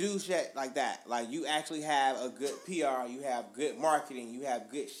don't do shit like that. Like, you actually have a good PR. You have good marketing. You have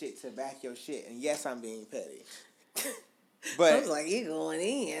good shit to back your shit. And yes, I'm being petty. But I was like, you going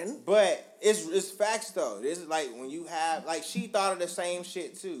in. But it's facts though. This is like when you have like she thought of the same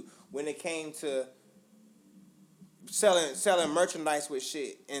shit too when it came to selling merchandise with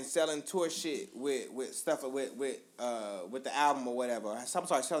shit and selling tour shit with stuff with the album or whatever. I'm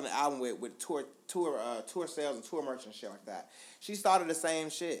sorry, selling the album with tour sales and tour merch and shit like that. She started the same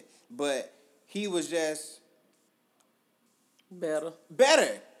shit, but he was just better.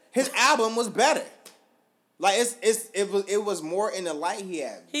 His album was better. Like it was more in the light he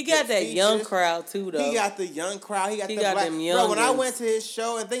had. He got that features. Young crowd too though. He got the young crowd. He got black. Them young bro, when I went to his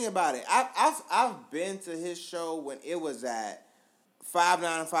show and think about it, I've been to his show when it was at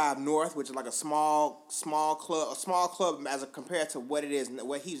 595 North, which is like a small club as compared to what it is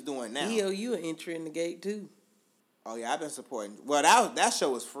what he's doing now. He owe you an entry in the gate too. Oh yeah, I've been supporting. Well, that show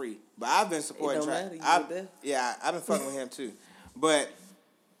was free, but I've been supporting. I've been fucking with him too, but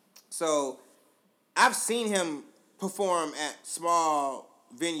so. I've seen him perform at small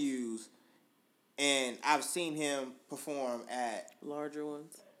venues, and I've seen him perform at larger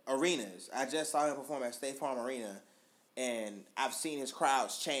ones, arenas. I just saw him perform at State Farm Arena, and I've seen his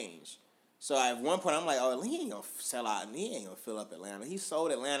crowds change. So at one point, I'm like, oh, he ain't gonna sell out, and he ain't gonna fill up Atlanta. He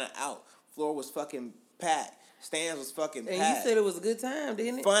sold Atlanta out. Floor was fucking packed. Stands was fucking packed. And you said it was a good time,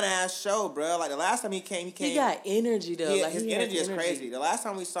 didn't it? Fun ass show, bro. Like the last time he came. He got energy though. His energy is crazy. The last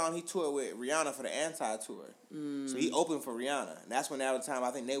time we saw him, he toured with Rihanna for the Anti tour. So he opened for Rihanna, and that's when that was the time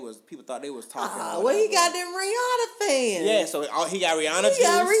I think people thought they was talking. Well, he got them Rihanna fans. Yeah, so he got Rihanna juice. He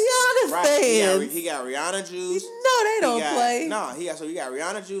got Rihanna fans. He got Rihanna juice. No, they don't play. No, he got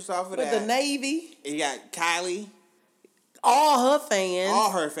Rihanna juice off of that. With the Navy. He got Kylie. All her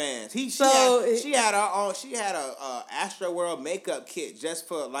fans. She had her own. She had a Astro World makeup kit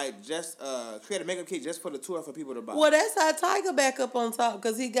create a makeup kit just for the tour for people to buy. Well, that's how Tiger back up on top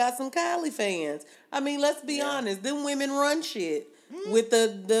because he got some Kylie fans. I mean, let's be honest. Them women run shit with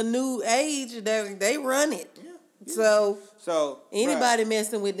the new age. They run it. Yeah. So anybody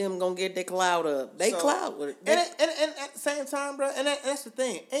messing with them gonna get their clout up. Clout with it. And at the same time, bro, and that's the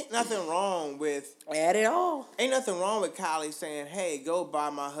thing. Ain't nothing wrong with at it all. Ain't nothing wrong with Kylie saying, "Hey, go buy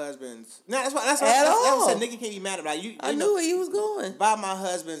my husband's." No, that's what I said. Nigga can't be mad about you. I knew where he was going. Buy my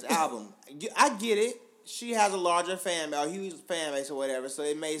husband's album. I get it. She has a larger fan base, a huge fan base or whatever, so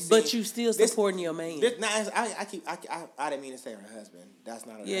it may seem. But you still supporting your man. I didn't mean to say her husband. That's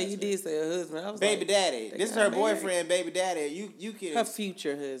not her husband. Yeah, you did say her husband. I was baby daddy. This is her boyfriend, baby daddy. You can her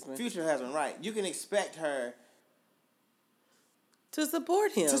future husband. Future husband, right? You can expect her to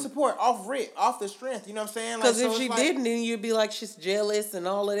support him. To support off the strength. You know what I'm saying? Because if she didn't, then you'd be like she's jealous and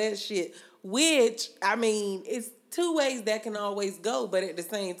all of that shit. Which I mean, it's two ways that can always go, but at the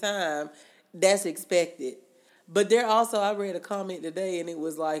same time. That's expected. But there also, I read a comment today and it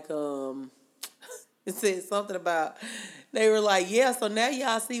was like, it said something about, they were like, yeah, so now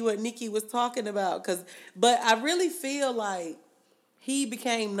y'all see what Nicki was talking about. But I really feel like he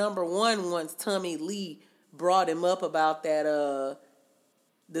became number one once Tommy Lee brought him up about that,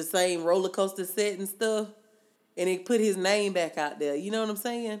 the same roller coaster set and stuff. And it put his name back out there. You know what I'm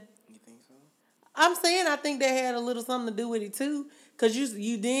saying? You think so? I'm saying I think that had a little something to do with it too. Because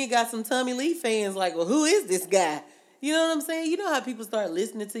you then got some Tommy Lee fans like, well, who is this guy? You know what I'm saying? You know how people start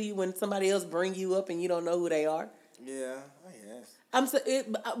listening to you when somebody else bring you up and you don't know who they are? Yeah, I guess.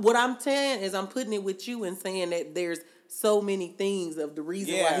 What I'm saying is I'm putting it with you and saying that there's so many things of the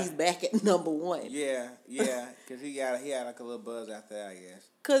reason why he's back at number one. Yeah, because he had like a little buzz after that, I guess.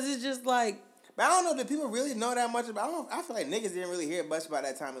 Because it's just like... But I don't know, did people really know that much about... I feel like niggas didn't really hear much about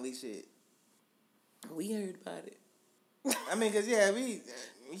that Tommy Lee shit. We heard about it. I mean, because,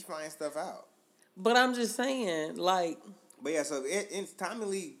 we find stuff out. But I'm just saying, like... But, yeah, so Tommy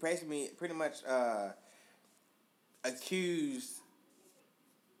Lee pretty much accused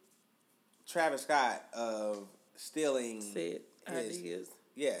Travis Scott of stealing... Said ideas.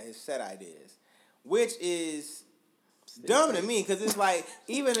 Yeah, his set ideas. Which is dumb to me, because it's like,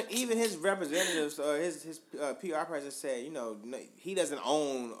 even his representatives or his PR person said, he doesn't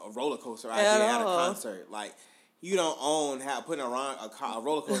own a roller coaster idea at a concert. Like... You don't own putting a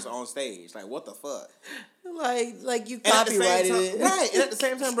roller coaster on stage. Like, what the fuck? Like you copyrighted it. Right. And at the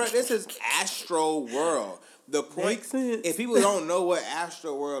same time, bro, this is Astro World. The point, if people don't know what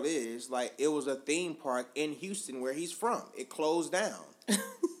Astro World is, like, it was a theme park in Houston where he's from. It closed down.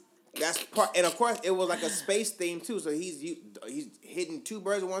 That's part, and of course, it was like a space theme too. So he's hitting two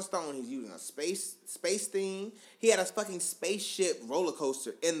birds with one stone. He's using a space theme. He had a fucking spaceship roller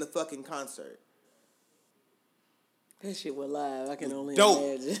coaster in the fucking concert. That shit was live. I can only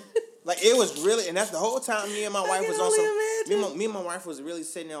imagine. Like, it was really, and that's the whole time me and my wife was on some. Me and my wife was really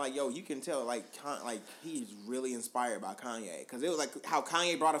sitting there like, yo, you can tell like he's really inspired by Kanye, because it was like how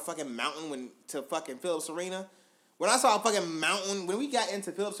Kanye brought a fucking mountain to fucking Phillips Arena. When I saw a fucking mountain when we got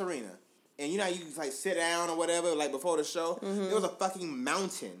into Phillips Arena, and you know how you like sit down or whatever like before the show, there was a fucking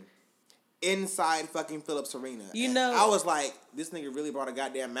mountain inside fucking Phillips Arena. I was like, this nigga really brought a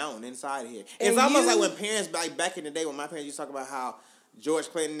goddamn mountain inside here. It's almost like when parents, back in the day when my parents used to talk about how George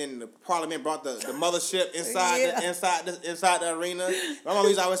Clinton and the Parliament brought the mothership inside the arena. My mom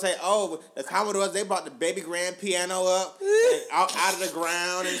used to always say, "Oh, the Commodores, they brought the baby grand piano up and out of the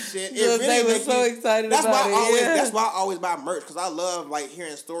ground and shit." It really they were so excited about it. That's why I always buy merch, because I love like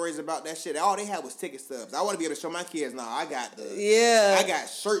hearing stories about that shit. All they had was ticket stubs. I want to be able to show my kids. Now I got I got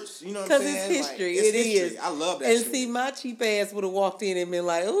shirts. You know what I'm saying? Because it's history. Like, it is. I love that. And shit. See, my cheap ass would have walked in and been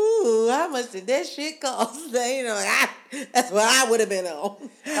like, "Ooh, how much did that shit cost?" That's what I would have been on.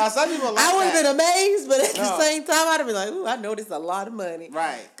 Now, some people I would have been amazed, but at the same time, I'd have been like, "Ooh, I know this is a lot of money."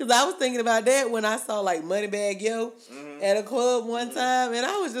 Right. Because I was thinking about that when I saw like Moneybagg Yo at a club one time, and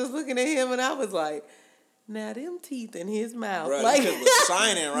I was just looking at him, and I was like, "Now them teeth in his mouth, bro, like it was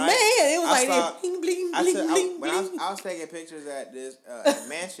shining, right?" Man, it was bling, bling, bling, bling, bling. I was taking pictures at this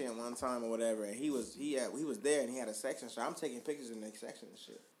mansion one time or whatever, and he was there, and he had a section, so I'm taking pictures in the next section and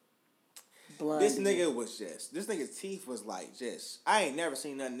shit. This nigga's teeth was like I ain't never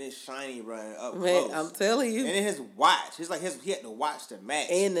seen nothing this shiny running up Man, close. I'm telling you. And then his watch, he had the watch to match.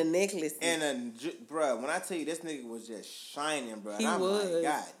 And the necklace. And bruh, when I tell you this nigga was just shining, bruh, He and I'm was. like,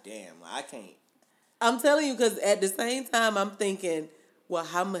 God damn, I can't. I'm telling you, because at the same time, I'm thinking, well,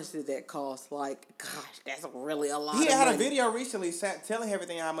 how much did that cost? Like, gosh, that's really a lot. He of had money. a video recently telling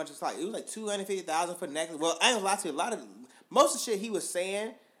everything how much it's like. It was like $250,000 for the necklace. Well, I ain't gonna lie to you. Most of the shit he was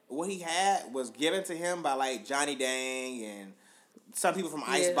saying, what he had was given to him by like Johnny Dang, and some people from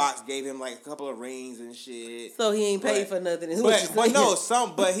Icebox gave him like a couple of rings and shit. So he ain't paid for nothing. Half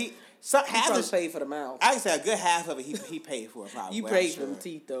probably paid for the mouth. I can say a good half of it he paid for. Probably. You paid for them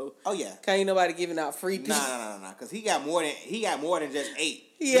teeth though. Oh yeah. Ain't nobody giving out free teeth. No. Because he got more than just 8.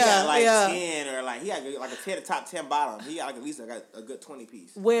 Yeah, he got like 10 or like he got like a top 10 bottom. He got like at least a good 20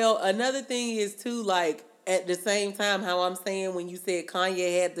 piece. Well, another thing is too, like at the same time how I'm saying when you said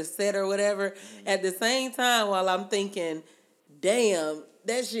Kanye had the set or whatever, at the same time while I'm thinking, damn,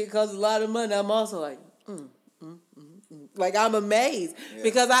 that shit costs a lot of money, I'm also like, like I'm amazed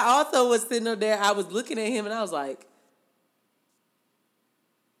because I also was sitting up there. I was looking at him and I was like,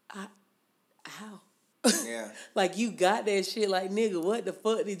 how? Yeah. Like you got that shit. Like nigga, what the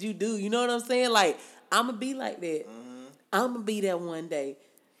fuck did you do? You know what I'm saying? Like I'ma be like that. I'ma be that one day.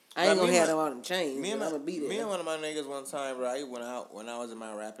 I ain't gonna have them on them chains. I'm gonna be there. Me and one of my niggas one time, bro. I went out when I was in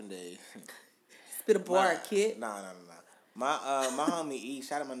my rapping days. Spit a bar, kid. Nah. My homie East,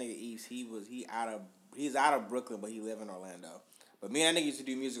 shout out my nigga East. He's out of Brooklyn, but he live in Orlando. But me and that nigga used to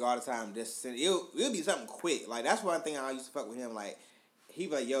do music all the time. It'll be something quick. Like that's one thing I used to fuck with him. Like he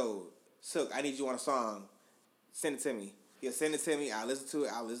be like, yo, Sook, I need you on a song. Send it to me. He'll send it to me. I listen to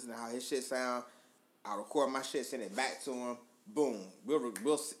it. I listen to how his shit sound. I record my shit, send it back to him. Boom.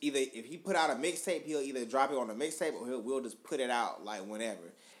 We'll either if he put out a mixtape, he'll either drop it on the mixtape or we'll just put it out like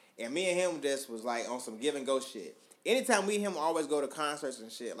whenever. And me and him just was like on some give and go shit. Anytime we and him always go to concerts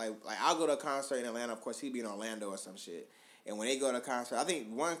and shit. Like I'll go to a concert in Atlanta. Of course, he'd be in Orlando or some shit. And when they go to a concert, I think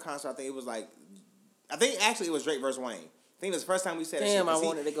one concert, it was Drake vs. Wayne. I think it was the first time we said damn, I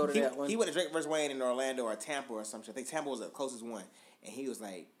wanted to go to that one. He went to Drake vs. Wayne in Orlando or Tampa or some shit. I think Tampa was the closest one. And he was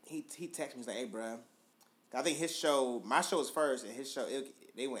like, he texted me, he's like, hey, bro. I think my show was first, and his show,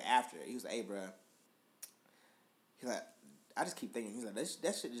 they went after it. He was like, hey, bro. He's like, I just keep thinking, he's like,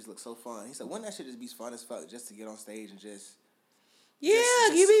 that shit just looks so fun. He said, wouldn't that shit just be fun as fuck just to get on stage and just...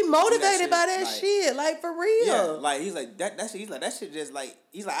 Yeah, you be motivated by that shit, like for real. Yeah, like he's like that shit. He's like that shit. Just like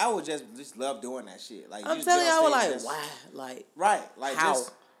he's like I would just love doing that shit. Like I'm telling you, I was like, wow, like right, like how?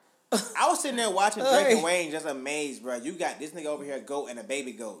 I was sitting there watching Drake and Wayne, just amazed, bro. You got this nigga over here, goat and a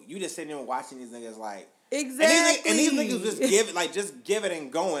baby goat. You just sitting there watching these niggas like exactly, and these niggas just give it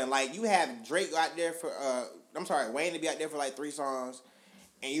and going. Like you have Drake out there for Wayne to be out there for like 3 songs.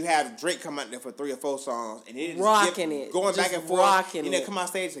 And you have Drake come out there for 3 or 4 songs, and they going back and forth, and they come on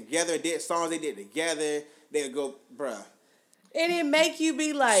stage together, did songs they did together. They would go, bruh. And it make you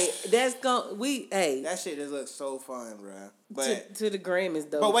be like, that shit just looks so fun, bruh. But to the Grammys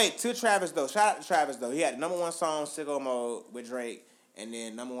though. But wait, to Travis though. Shout out to Travis though. He had the #1 song, Sicko Mode with Drake, and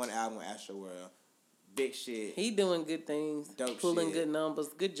then #1 album with Astroworld. Big shit. He doing good things. Dope pulling shit. Good numbers.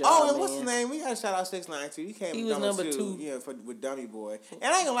 Good job. Oh, and what's his name? We gotta shout out 6ix9ine too. He was number 2. Yeah, with Dummy Boy.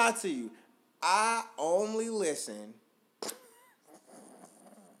 And I ain't gonna lie to you, I only listen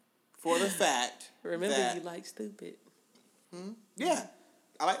for the fact. Remember, that, you like stupid. Yeah,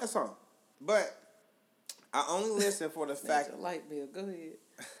 I like that song, but I only listen for the fact. Light bill. Go ahead.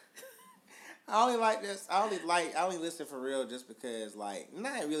 I only like this. I only listen for real just because, like,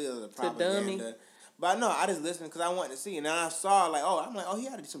 not really the propaganda. But no, I just listened because I wanted to see. And then I saw, he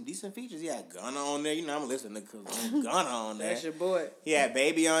had some decent features. He had Gunna on there. You know, I'm listening to Gunna on there. That's your boy. He had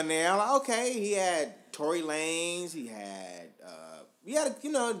Baby on there. I'm like, okay. He had Tory Lanez. He had,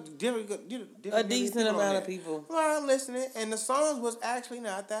 different a decent amount of people. Well, I'm listening. And the songs was actually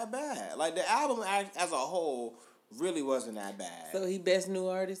not that bad. Like, the album as a whole really wasn't that bad. So he best new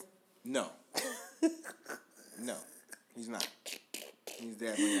artist? No. No. He's not. He's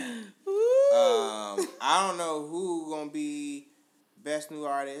definitely not. I don't know who gonna be best new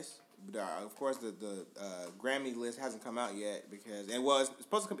artist. But, of course, the Grammy list hasn't come out yet because it was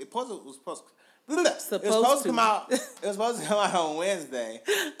supposed to come out. It was supposed to come out on Wednesday.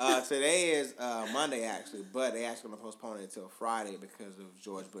 Today is Monday actually, but they actually gonna postpone it until Friday because of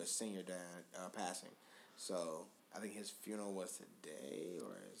George Bush Sr. passing. So I think his funeral was today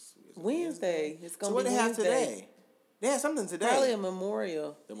or Wednesday. It's gonna be what they have today. They had something today. Probably a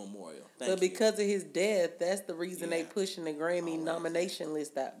memorial. The memorial. But because of his death, that's the reason they pushing the Grammy nomination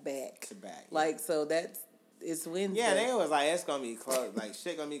list back. Back. Like, so that's it's Wednesday. Yeah, they was like, it's gonna be closed. Like,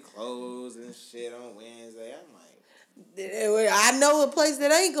 shit gonna be closed and shit on Wednesday. I'm like, I know a place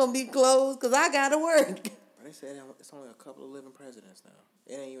that ain't gonna be closed because I gotta work. but they said it's only a couple of living presidents now.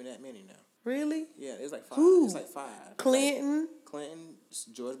 It ain't even that many now. Really? Yeah, it's like 5. Who? It's like 5. Clinton. Clinton,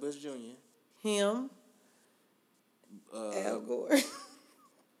 George Bush Jr. Him. Al Gore.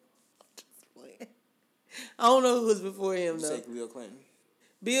 I don't know who was before him though. Say Bill Clinton.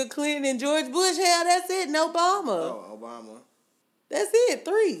 Bill Clinton and George Bush. Hell, that's it. And Obama. Oh, Obama. That's it.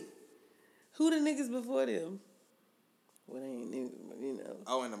 3. Who the niggas before them? Well, they ain't niggas, but you know.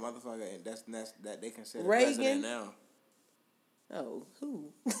 Oh, and the motherfucker. That they consider Reagan. president now. Oh,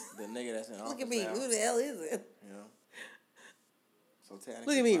 who? The nigga that's in office. Look at me. Now. Who the hell is it? You know. So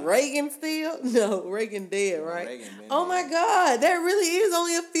look at me. Reagan still? No, Reagan dead, right? Reagan been oh dead. my God, that really is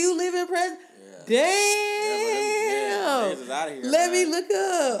only a few living presidents. Yeah. Damn. Niggas is out of here. Let bro. me look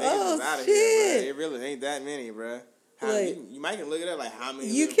up. Niggas is Oh outta shit. Here, bro. It really ain't that many, bro. Wait. You might can look it up like how many.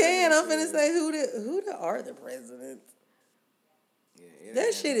 You can. I'm presidents finna say who are the presidents. Yeah,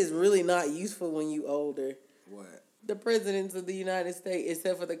 That shit is really not useful when you older. What? The presidents of the United States,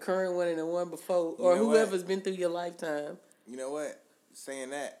 except for the current one and the one before, or whoever's been through your lifetime. You know what? Saying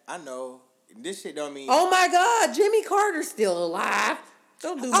that, I know this shit don't mean. Oh my God, Jimmy Carter's still alive.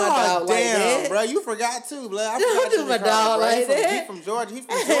 Don't do my dog like that. Bro, you forgot too, bro. Don't do my dog like that. He from Georgia. He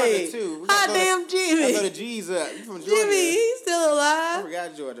from Georgia too. Hot damn Jimmy. I throw the G's up. You from Georgia? Jimmy, he's still alive. I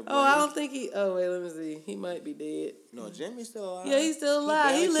forgot Georgia. Boy. Oh, I don't think he. Oh wait, let me see. He might be dead. No, Jimmy's still alive. Yeah, he's still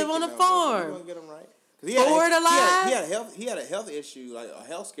alive. He live on a We're farm. gonna get him right. Ford alive. He had a health issue, like a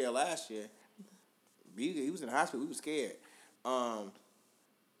health scare last year. He was in the hospital. We were scared. Oh,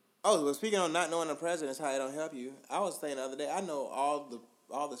 well, speaking of not knowing the presidents, how it don't help you. I was saying the other day, I know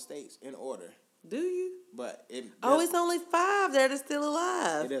all the states in order. Do you? But it's only 5 that are still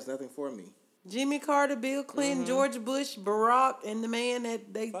alive. It does nothing for me. Jimmy Carter, Bill Clinton, George Bush, Barack, and the man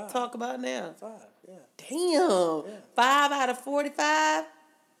that they 5. talk about now. 5, yeah. Damn. Yeah. 5 out of 45?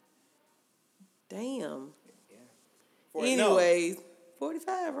 Damn. Yeah. Anyways,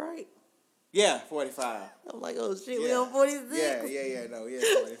 45, right? Yeah, 45. I'm like, oh shit, Yeah. we on 46? Yeah, no,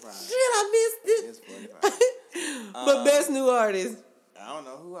 45. Shit, I missed it. It's 45. But best new artist. I don't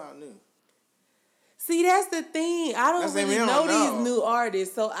know who I knew. See, that's the thing. I don't really know these new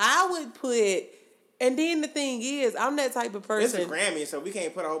artists. So I would put, and then the thing is, I'm that type of person. It's a Grammy, so we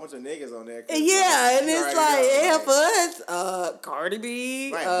can't put a whole bunch of niggas on there. Yeah, and it's for us, Cardi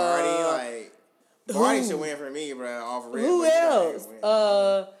B. Right, Cardi should win for me, bro. Off Red. Who else?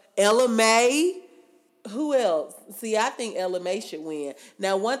 Ella Mai. Who else? See, I think Ella Mai should win.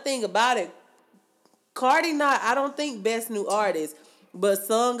 Now, one thing about it, Cardi I don't think best new artist, but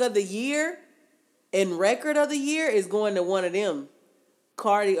song of the year and record of the year is going to one of them.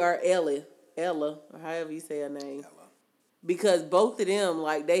 Cardi or Ella, or however you say her name. Ella. Because both of them,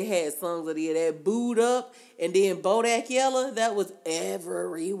 like, they had songs of the year. That Booed Up and then Bodak Yellow, that was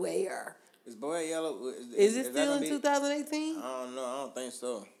everywhere. Is Bodak Yellow? Is it still in 2018? I don't know. I don't think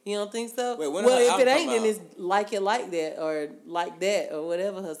so. You don't think so? Wait, well, if it ain't, then it's Like It Like That or Like That or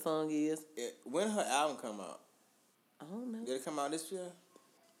whatever her song is. When her album come out? I don't know. Did it come out this year?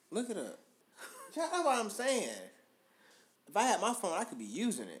 Look it up. That's what I'm saying. If I had my phone, I could be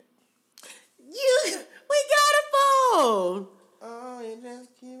using it. We got a phone. Oh, you just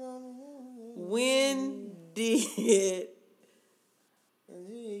keep on. When did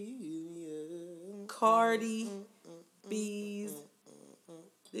Cardi B's,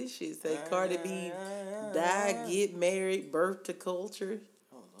 this shit say Cardi B die, get married, birth to culture?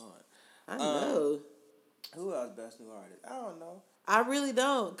 Oh, Lord. I know. Who else best new artist? I don't know. I really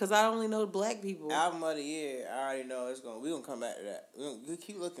don't, because I only know black people. Album of the year, I already know we're going to come back to that. We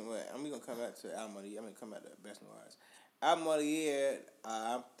keep looking, but we're going to come back to album of the year. I'm going to come back to best new artist. Album of the year,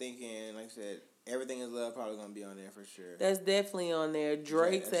 I'm thinking, like I said, Everything Is Love probably going to be on there for sure. That's definitely on there.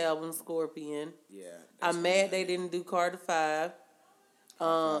 Drake's album, Scorpion. Yeah. I'm mad they didn't do Carter 5. Be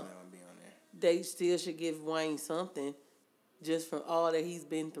on there. They still should give Wayne something just from all that he's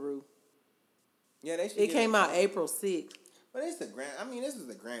been through. Yeah, they should. It came out April 6th. But it's the Grammy. I mean, this is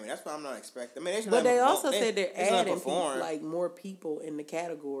the Grammy. That's what I'm not expecting. I mean, but they also said they're adding people, like more people in the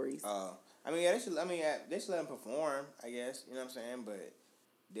categories. I mean, yeah, they should. I mean, they should let them perform. I guess you know what I'm saying. But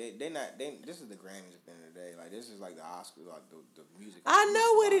they not. This is the Grammys at the end of the day. Like this is like the Oscars, like the music. I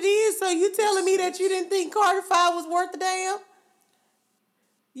know what it is. So you telling me that you didn't think Carter 5 was worth a damn?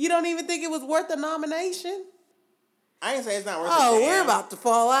 You don't even think it was worth a nomination? I ain't say it's not worth a damn. We're about to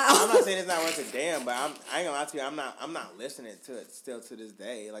fall out. I'm not saying it's not worth a damn, but I ain't gonna lie to you. I'm not listening to it still to this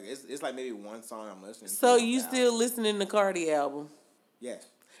day. Like it's like maybe one song I'm listening to. So you still listening to Cardi album? Yes.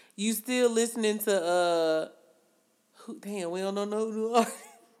 You still listening to who? Damn, we don't know who are.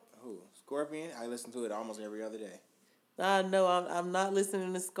 Who? Scorpion. I listen to it almost every other day. I know I'm not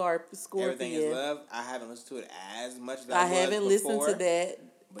listening to Scorpion. Everything is Love. I haven't listened to it as much as I haven't listened to that.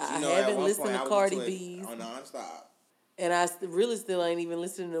 But I haven't listened to Cardi B's. Oh, nonstop. And I really still ain't even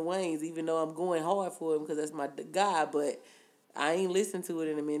listening to Wayne's, even though I'm going hard for him because that's my guy. But I ain't listened to it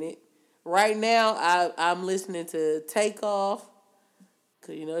in a minute. Right now, I'm listening to Takeoff.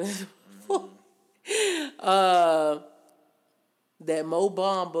 Cause you know that's that Mo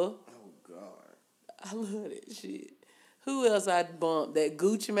Bamba. Oh God, I love that shit. Who else I bumped? That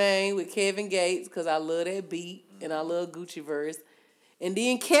Gucci Mane with Kevin Gates, cause I love that beat and I love Gucci verse. And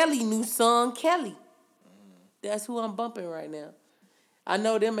then Kelly, new song Kelly. That's who I'm bumping right now. I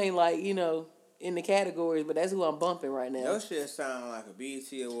know them ain't like, in the categories, but that's who I'm bumping right now. Your shit sound like a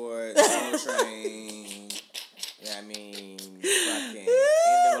BET Award, Soul Train. Yeah, I mean, fucking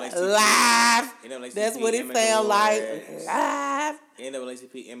NAACP. Live. NAACP That's what it Image sound like. Awards, Live.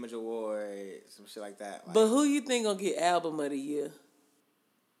 NAACP Image Award, some shit like that. But who you think gonna get album of the year?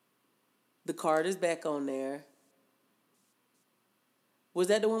 The Carter's back on there. Was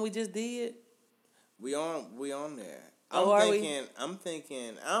that the one we just did? We on there. I'm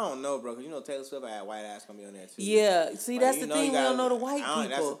thinking, I don't know, bro, because Taylor Swift had White Ass gonna be on there too. Yeah, see, that's the thing. We don't know the white people.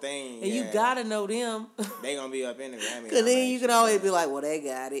 That's the thing. And you gotta know them. They gonna be up in the Grammy. Because then you can always be like, well, they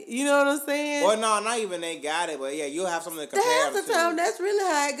got it. You know what I'm saying? Well, no, not even they got it, but yeah, you'll have something to compare Half the time, that's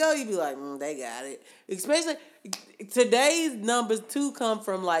really how it go. You be like, they got it. Especially today's numbers too come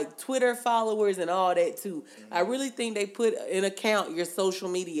from like Twitter followers and all that too. Mm-hmm. I really think they put in account your social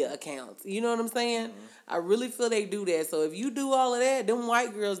media accounts. You know what I'm saying? Mm-hmm. I really feel they do that. So if you do all of that, them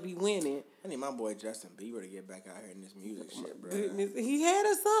white girls be winning. I need my boy Justin Bieber to get back out here in this music shit, bro. Goodness. He had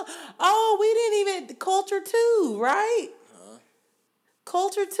a song. Oh, we didn't even Culture 2, right? Huh?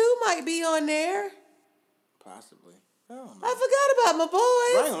 Culture 2 might be on there. Possibly. I forgot about my boys.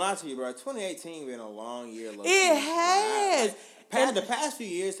 I ain't gonna lie to you, bro. 2018 been a long year. It has. The past few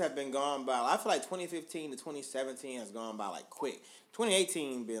years have been gone by. I feel like 2015 to 2017 has gone by like quick.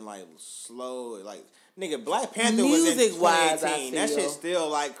 2018 been like slow. Like nigga, Black Panther was in 2018. That shit's still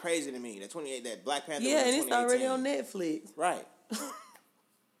like crazy to me. That Black Panther. Yeah, and it's already on Netflix. Right.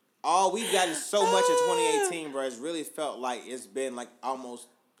 All we've gotten so much in 2018, bro. It's really felt like it's been like almost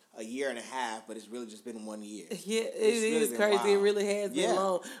a year and a half, but it's really just been 1 year. Yeah, it's really crazy. Wild. It really has been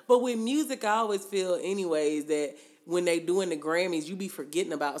long. But with music, I always feel anyways that when they doing the Grammys, you be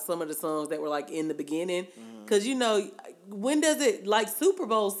forgetting about some of the songs that were like in the beginning. Because, when does it, like Super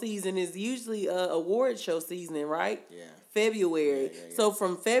Bowl season is usually award show season, right? Yeah. February. Yeah. So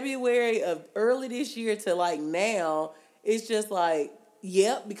from February of early this year to like now, it's just like,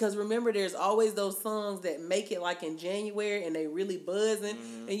 yep, because remember, there's always those songs that make it like in January and they really buzzing,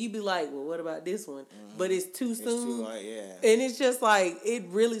 and you be like, well, what about this one? But it's too soon. And it's just like, it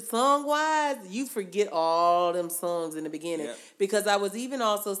really, song-wise, you forget all them songs in the beginning. Yep. Because I was even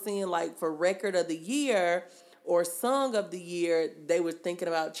also seeing like for Record of the Year or Song of the Year, they were thinking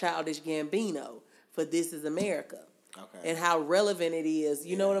about Childish Gambino for This Is America. Okay. And how relevant it is.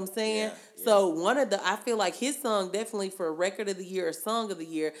 You know what I'm saying? Yeah. So I feel like his song definitely for Record of the Year or Song of the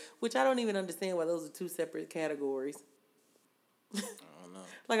Year, which I don't even understand why those are two separate categories. I don't know.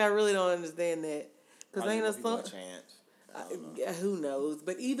 Like, I really don't understand that. Because ain't a song. Who knows?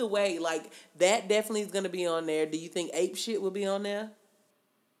 But either way, like, that definitely is going to be on there. Do you think Ape Shit will be on there?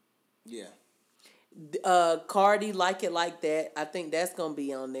 Yeah. Cardi, Like It Like That. I think that's going to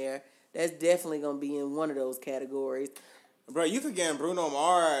be on there. That's definitely going to be in one of those categories. Bro, you forgetting Bruno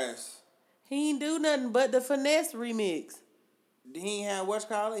Mars. He ain't do nothing but the Finesse remix. He ain't have,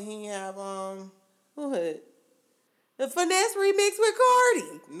 he ain't have, What? The Finesse remix with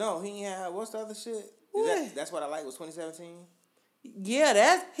Cardi. No, he ain't have, what's the other shit? That's What I Like was 2017? Yeah,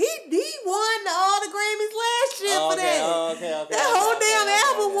 he won all the Grammys last year for that. Okay. That whole damn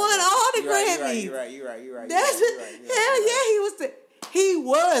album won all the Grammys. You're right. Hell yeah, he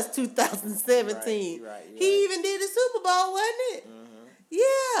was 2017. Right. He even did the Super Bowl, wasn't it? Mm-hmm.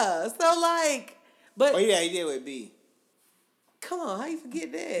 Yeah. So like, but yeah, he did with B. Come on, how you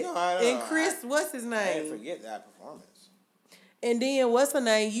forget that? No, I don't know. And Chris, what's his name? I didn't forget that performance. And then what's her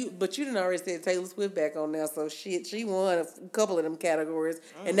name? But you didn't already said Taylor Swift back on now, so shit, she won a couple of them categories,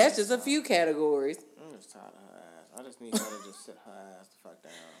 and that's just a few categories. I'm just tired of her ass. I just need her to just sit her ass the fuck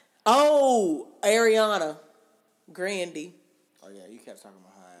down. Oh, Ariana Grande. Oh yeah, you kept talking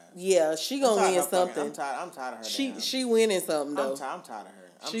about her ass. Yeah, she gonna win something. I'm tired of her. She winning something though. I'm tired of her.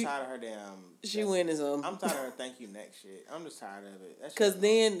 I'm tired of her damn. She winning something. I'm tired of her thank you next shit. I'm just tired of it. Because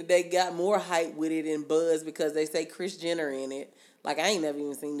then they got more hype with it and buzz because they say Kris Jenner in it. Like, I ain't never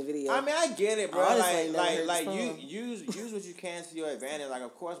even seen the video. I mean, I get it, bro. Honestly, Like you use what you can to your advantage. Like,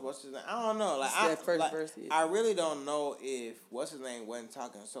 of course, what's his name? I don't know. Like, I really don't know if what's his name wasn't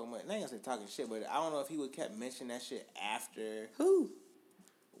talking so much. I ain't gonna say talking shit, but I don't know if he would kept mentioning that shit after. Who?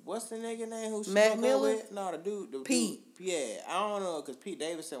 What's the nigga name who she Mac Miller? with? No, the dude. Pete. Yeah, I don't know, because Pete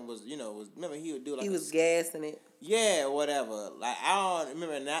Davidson was remember he would do like he was gassing it. Yeah, whatever. Like, I don't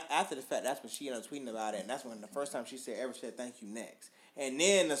remember after the fact. That's when she ended up tweeting about it, and that's when the first time she ever said "thank you" next. And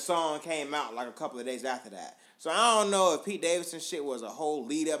then the song came out like a couple of days after that. So I don't know if Pete Davidson shit was a whole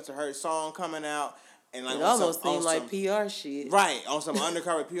lead up to her song coming out. And like it almost seemed like PR shit. Right, on some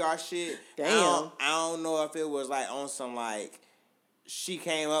undercover PR shit. Damn. I don't know if it was like on some like she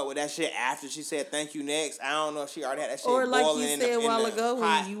came up with that shit after she said "thank you" next. I don't know if she already had that shit. Or like you said a while ago,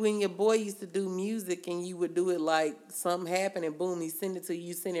 when you and your boy used to do music and you would do it like something happened and boom, he send it to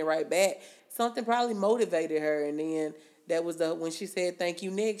you, send it right back. Something probably motivated her, and then that was when she said "thank you"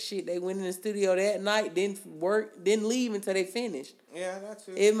 next. Shit, they went in the studio that night, didn't leave until they finished. Yeah, that's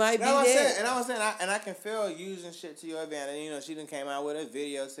true. It might be that. And I was saying, I can feel using shit to your advantage. She done came out with a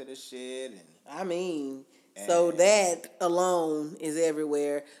video to the shit, and I mean. So that alone is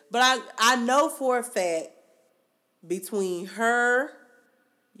everywhere. But I know for a fact between her,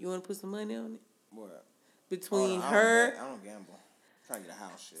 you want to put some money on it? What? Between her. I don't gamble. I'm trying to get a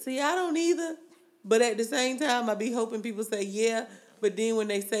house shit. See, I don't either. But at the same time, I be hoping people say yeah. But then when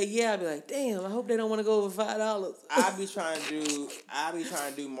they say yeah, I be like, damn, I hope they don't want to go over $5. I be trying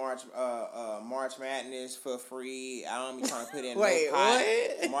to do March Madness for free. I don't be trying to put in no pot.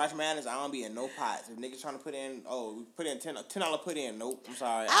 What? March Madness, I don't be in no pots. If niggas trying to put in, put in $10 put in. Nope, I'm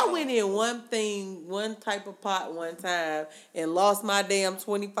sorry. I went in one type of pot one time and lost my damn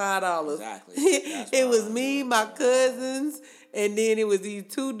 $25. Exactly. It was me, my cousins, and then it was these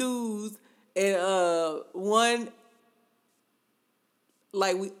two dudes and one.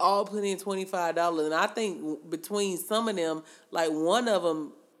 Like, we all put in $25. And I think between some of them, like, one of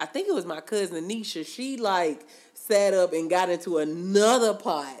them, I think it was my cousin Anisha, she, like, sat up and got into another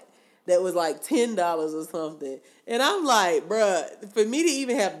pot that was, like, $10 or something. And I'm like, bruh, for me to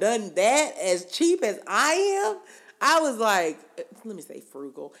even have done that as cheap as I am, I was like, let me say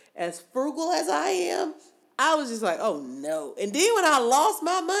frugal. As frugal as I am, I was just like, oh, no. And then when I lost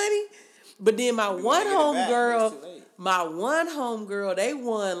my money, but then my one homegirl, they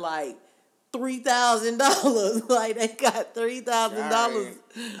won like $3,000. Like, they got $3,000.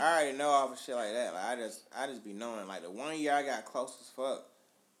 I already know off of shit like that. Like, I just be knowing. Like, the one year I got close as fuck,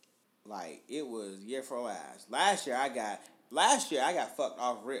 like, it was year for last. Last year I got fucked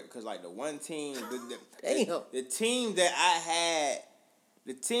off rip because, like, the one team, the team that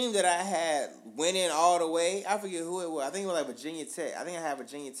I had winning all the way, I forget who it was. I think it was like Virginia Tech. I think I had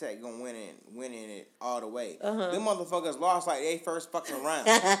Virginia Tech going winning it all the way. Uh-huh. Them motherfuckers lost like their first fucking round.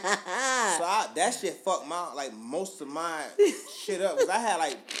 So that shit fucked most of my shit up. Cause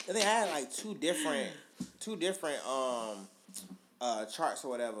I think I had two different charts or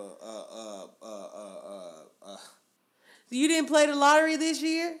whatever. You didn't play the lottery this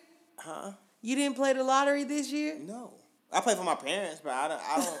year? Huh? You didn't play the lottery this year? No. I play for my parents, but I don't.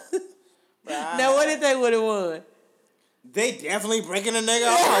 Now, what if they would have won? They definitely breaking a nigga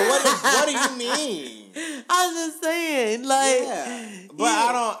off. What do you mean? I was just saying, like, yeah, but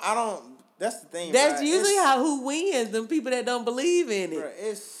yeah. I don't. That's the thing. That's usually who wins. Them people that don't believe in it. Bro,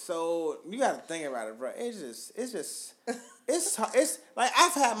 it's so you got to think about it, bro. It's like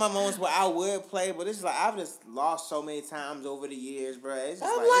I've had my moments where I would play, but it's like I've just lost so many times over the years, bro. I'm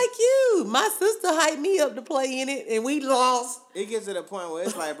like you. My sister hyped me up to play in it, and we lost. It gets to the point where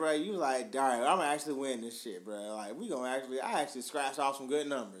it's like, bro, you like, all right, I'm gonna actually win this shit, bro. Like I actually scratched off some good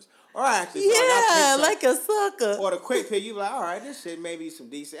numbers, or I actually like a sucker. Or the quick pick, you be like, all right, this shit may be some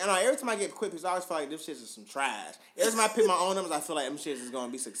decent. And every time I get quick picks, I always feel like this shit is some trash. Every time I pick my own numbers, I feel like them shits is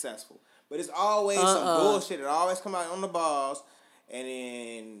gonna be successful. But it's always some bullshit. It always come out on the balls, and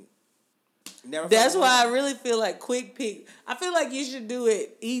then never. That's why I really feel like quick pick. I feel like you should do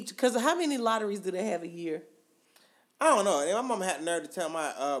it each. Because how many lotteries do they have a year? I don't know. And my mama had the nerve to tell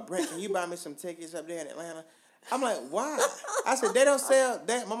my Brent, can you buy me some tickets up there in Atlanta? I'm like, why? I said they don't sell.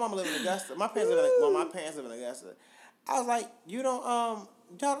 My mama live in Augusta. My parents live in Augusta. I was like, you don't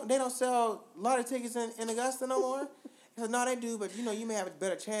they don't sell lottery tickets in Augusta no more. He said, no, they do, but you may have a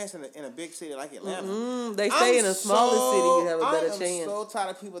better chance in a big city like Atlanta. Mm-hmm. They say in a smaller city you have a better chance. I'm so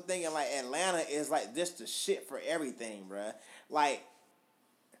tired of people thinking like Atlanta is like just the shit for everything, bruh. Like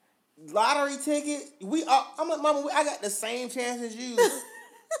lottery tickets, I'm like, mama, I got the same chance as you.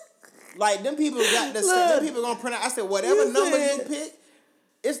 Like them people got them people gonna print out. I said, whatever number you pick,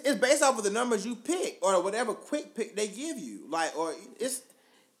 it's based off of the numbers you pick or whatever quick pick they give you. Like, or it's.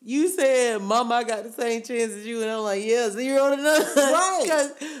 You said, Mama, I got the same chance as you. And I'm like, yeah, 0 to none.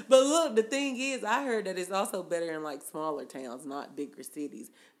 Right. But look, the thing is, I heard that it's also better in, like, smaller towns, not bigger cities.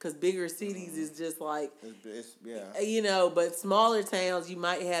 Because bigger cities is just like, yeah. You know, but smaller towns, you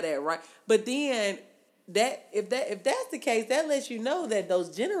might have that right. But then, if that's the case, that lets you know that those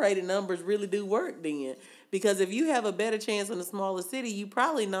generated numbers really do work then. Because if you have a better chance in a smaller city, you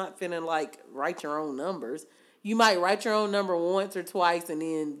probably not finna, like, write your own numbers. You might write your own number once or twice and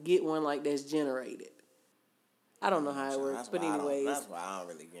then get one like that's generated. I don't know how it works, but anyways. That's why I don't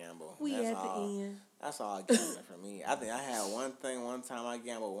really gamble. We that's at all, the end. That's all gambling for me. I think I had one time I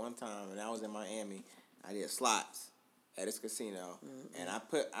gambled one time, and I was in Miami. I did slots at this casino, and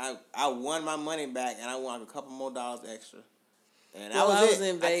I won my money back, and I won a couple more dollars extra. And I was it.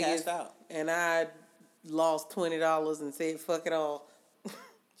 in Vegas, I cashed out. and I lost $20 and said, fuck it all.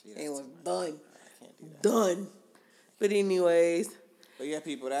 And was done. Done. But anyways. But yeah,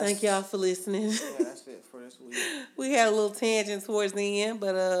 people, that's... Thank y'all for listening. Yeah, that's it for this week. We had a little tangent towards the end,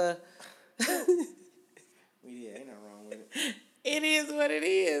 but Yeah, ain't nothing wrong with it. It is what it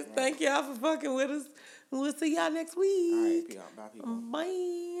is. Right. Thank y'all for fucking with us. We'll see y'all next week. All right, bye, people.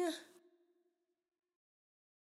 Bye.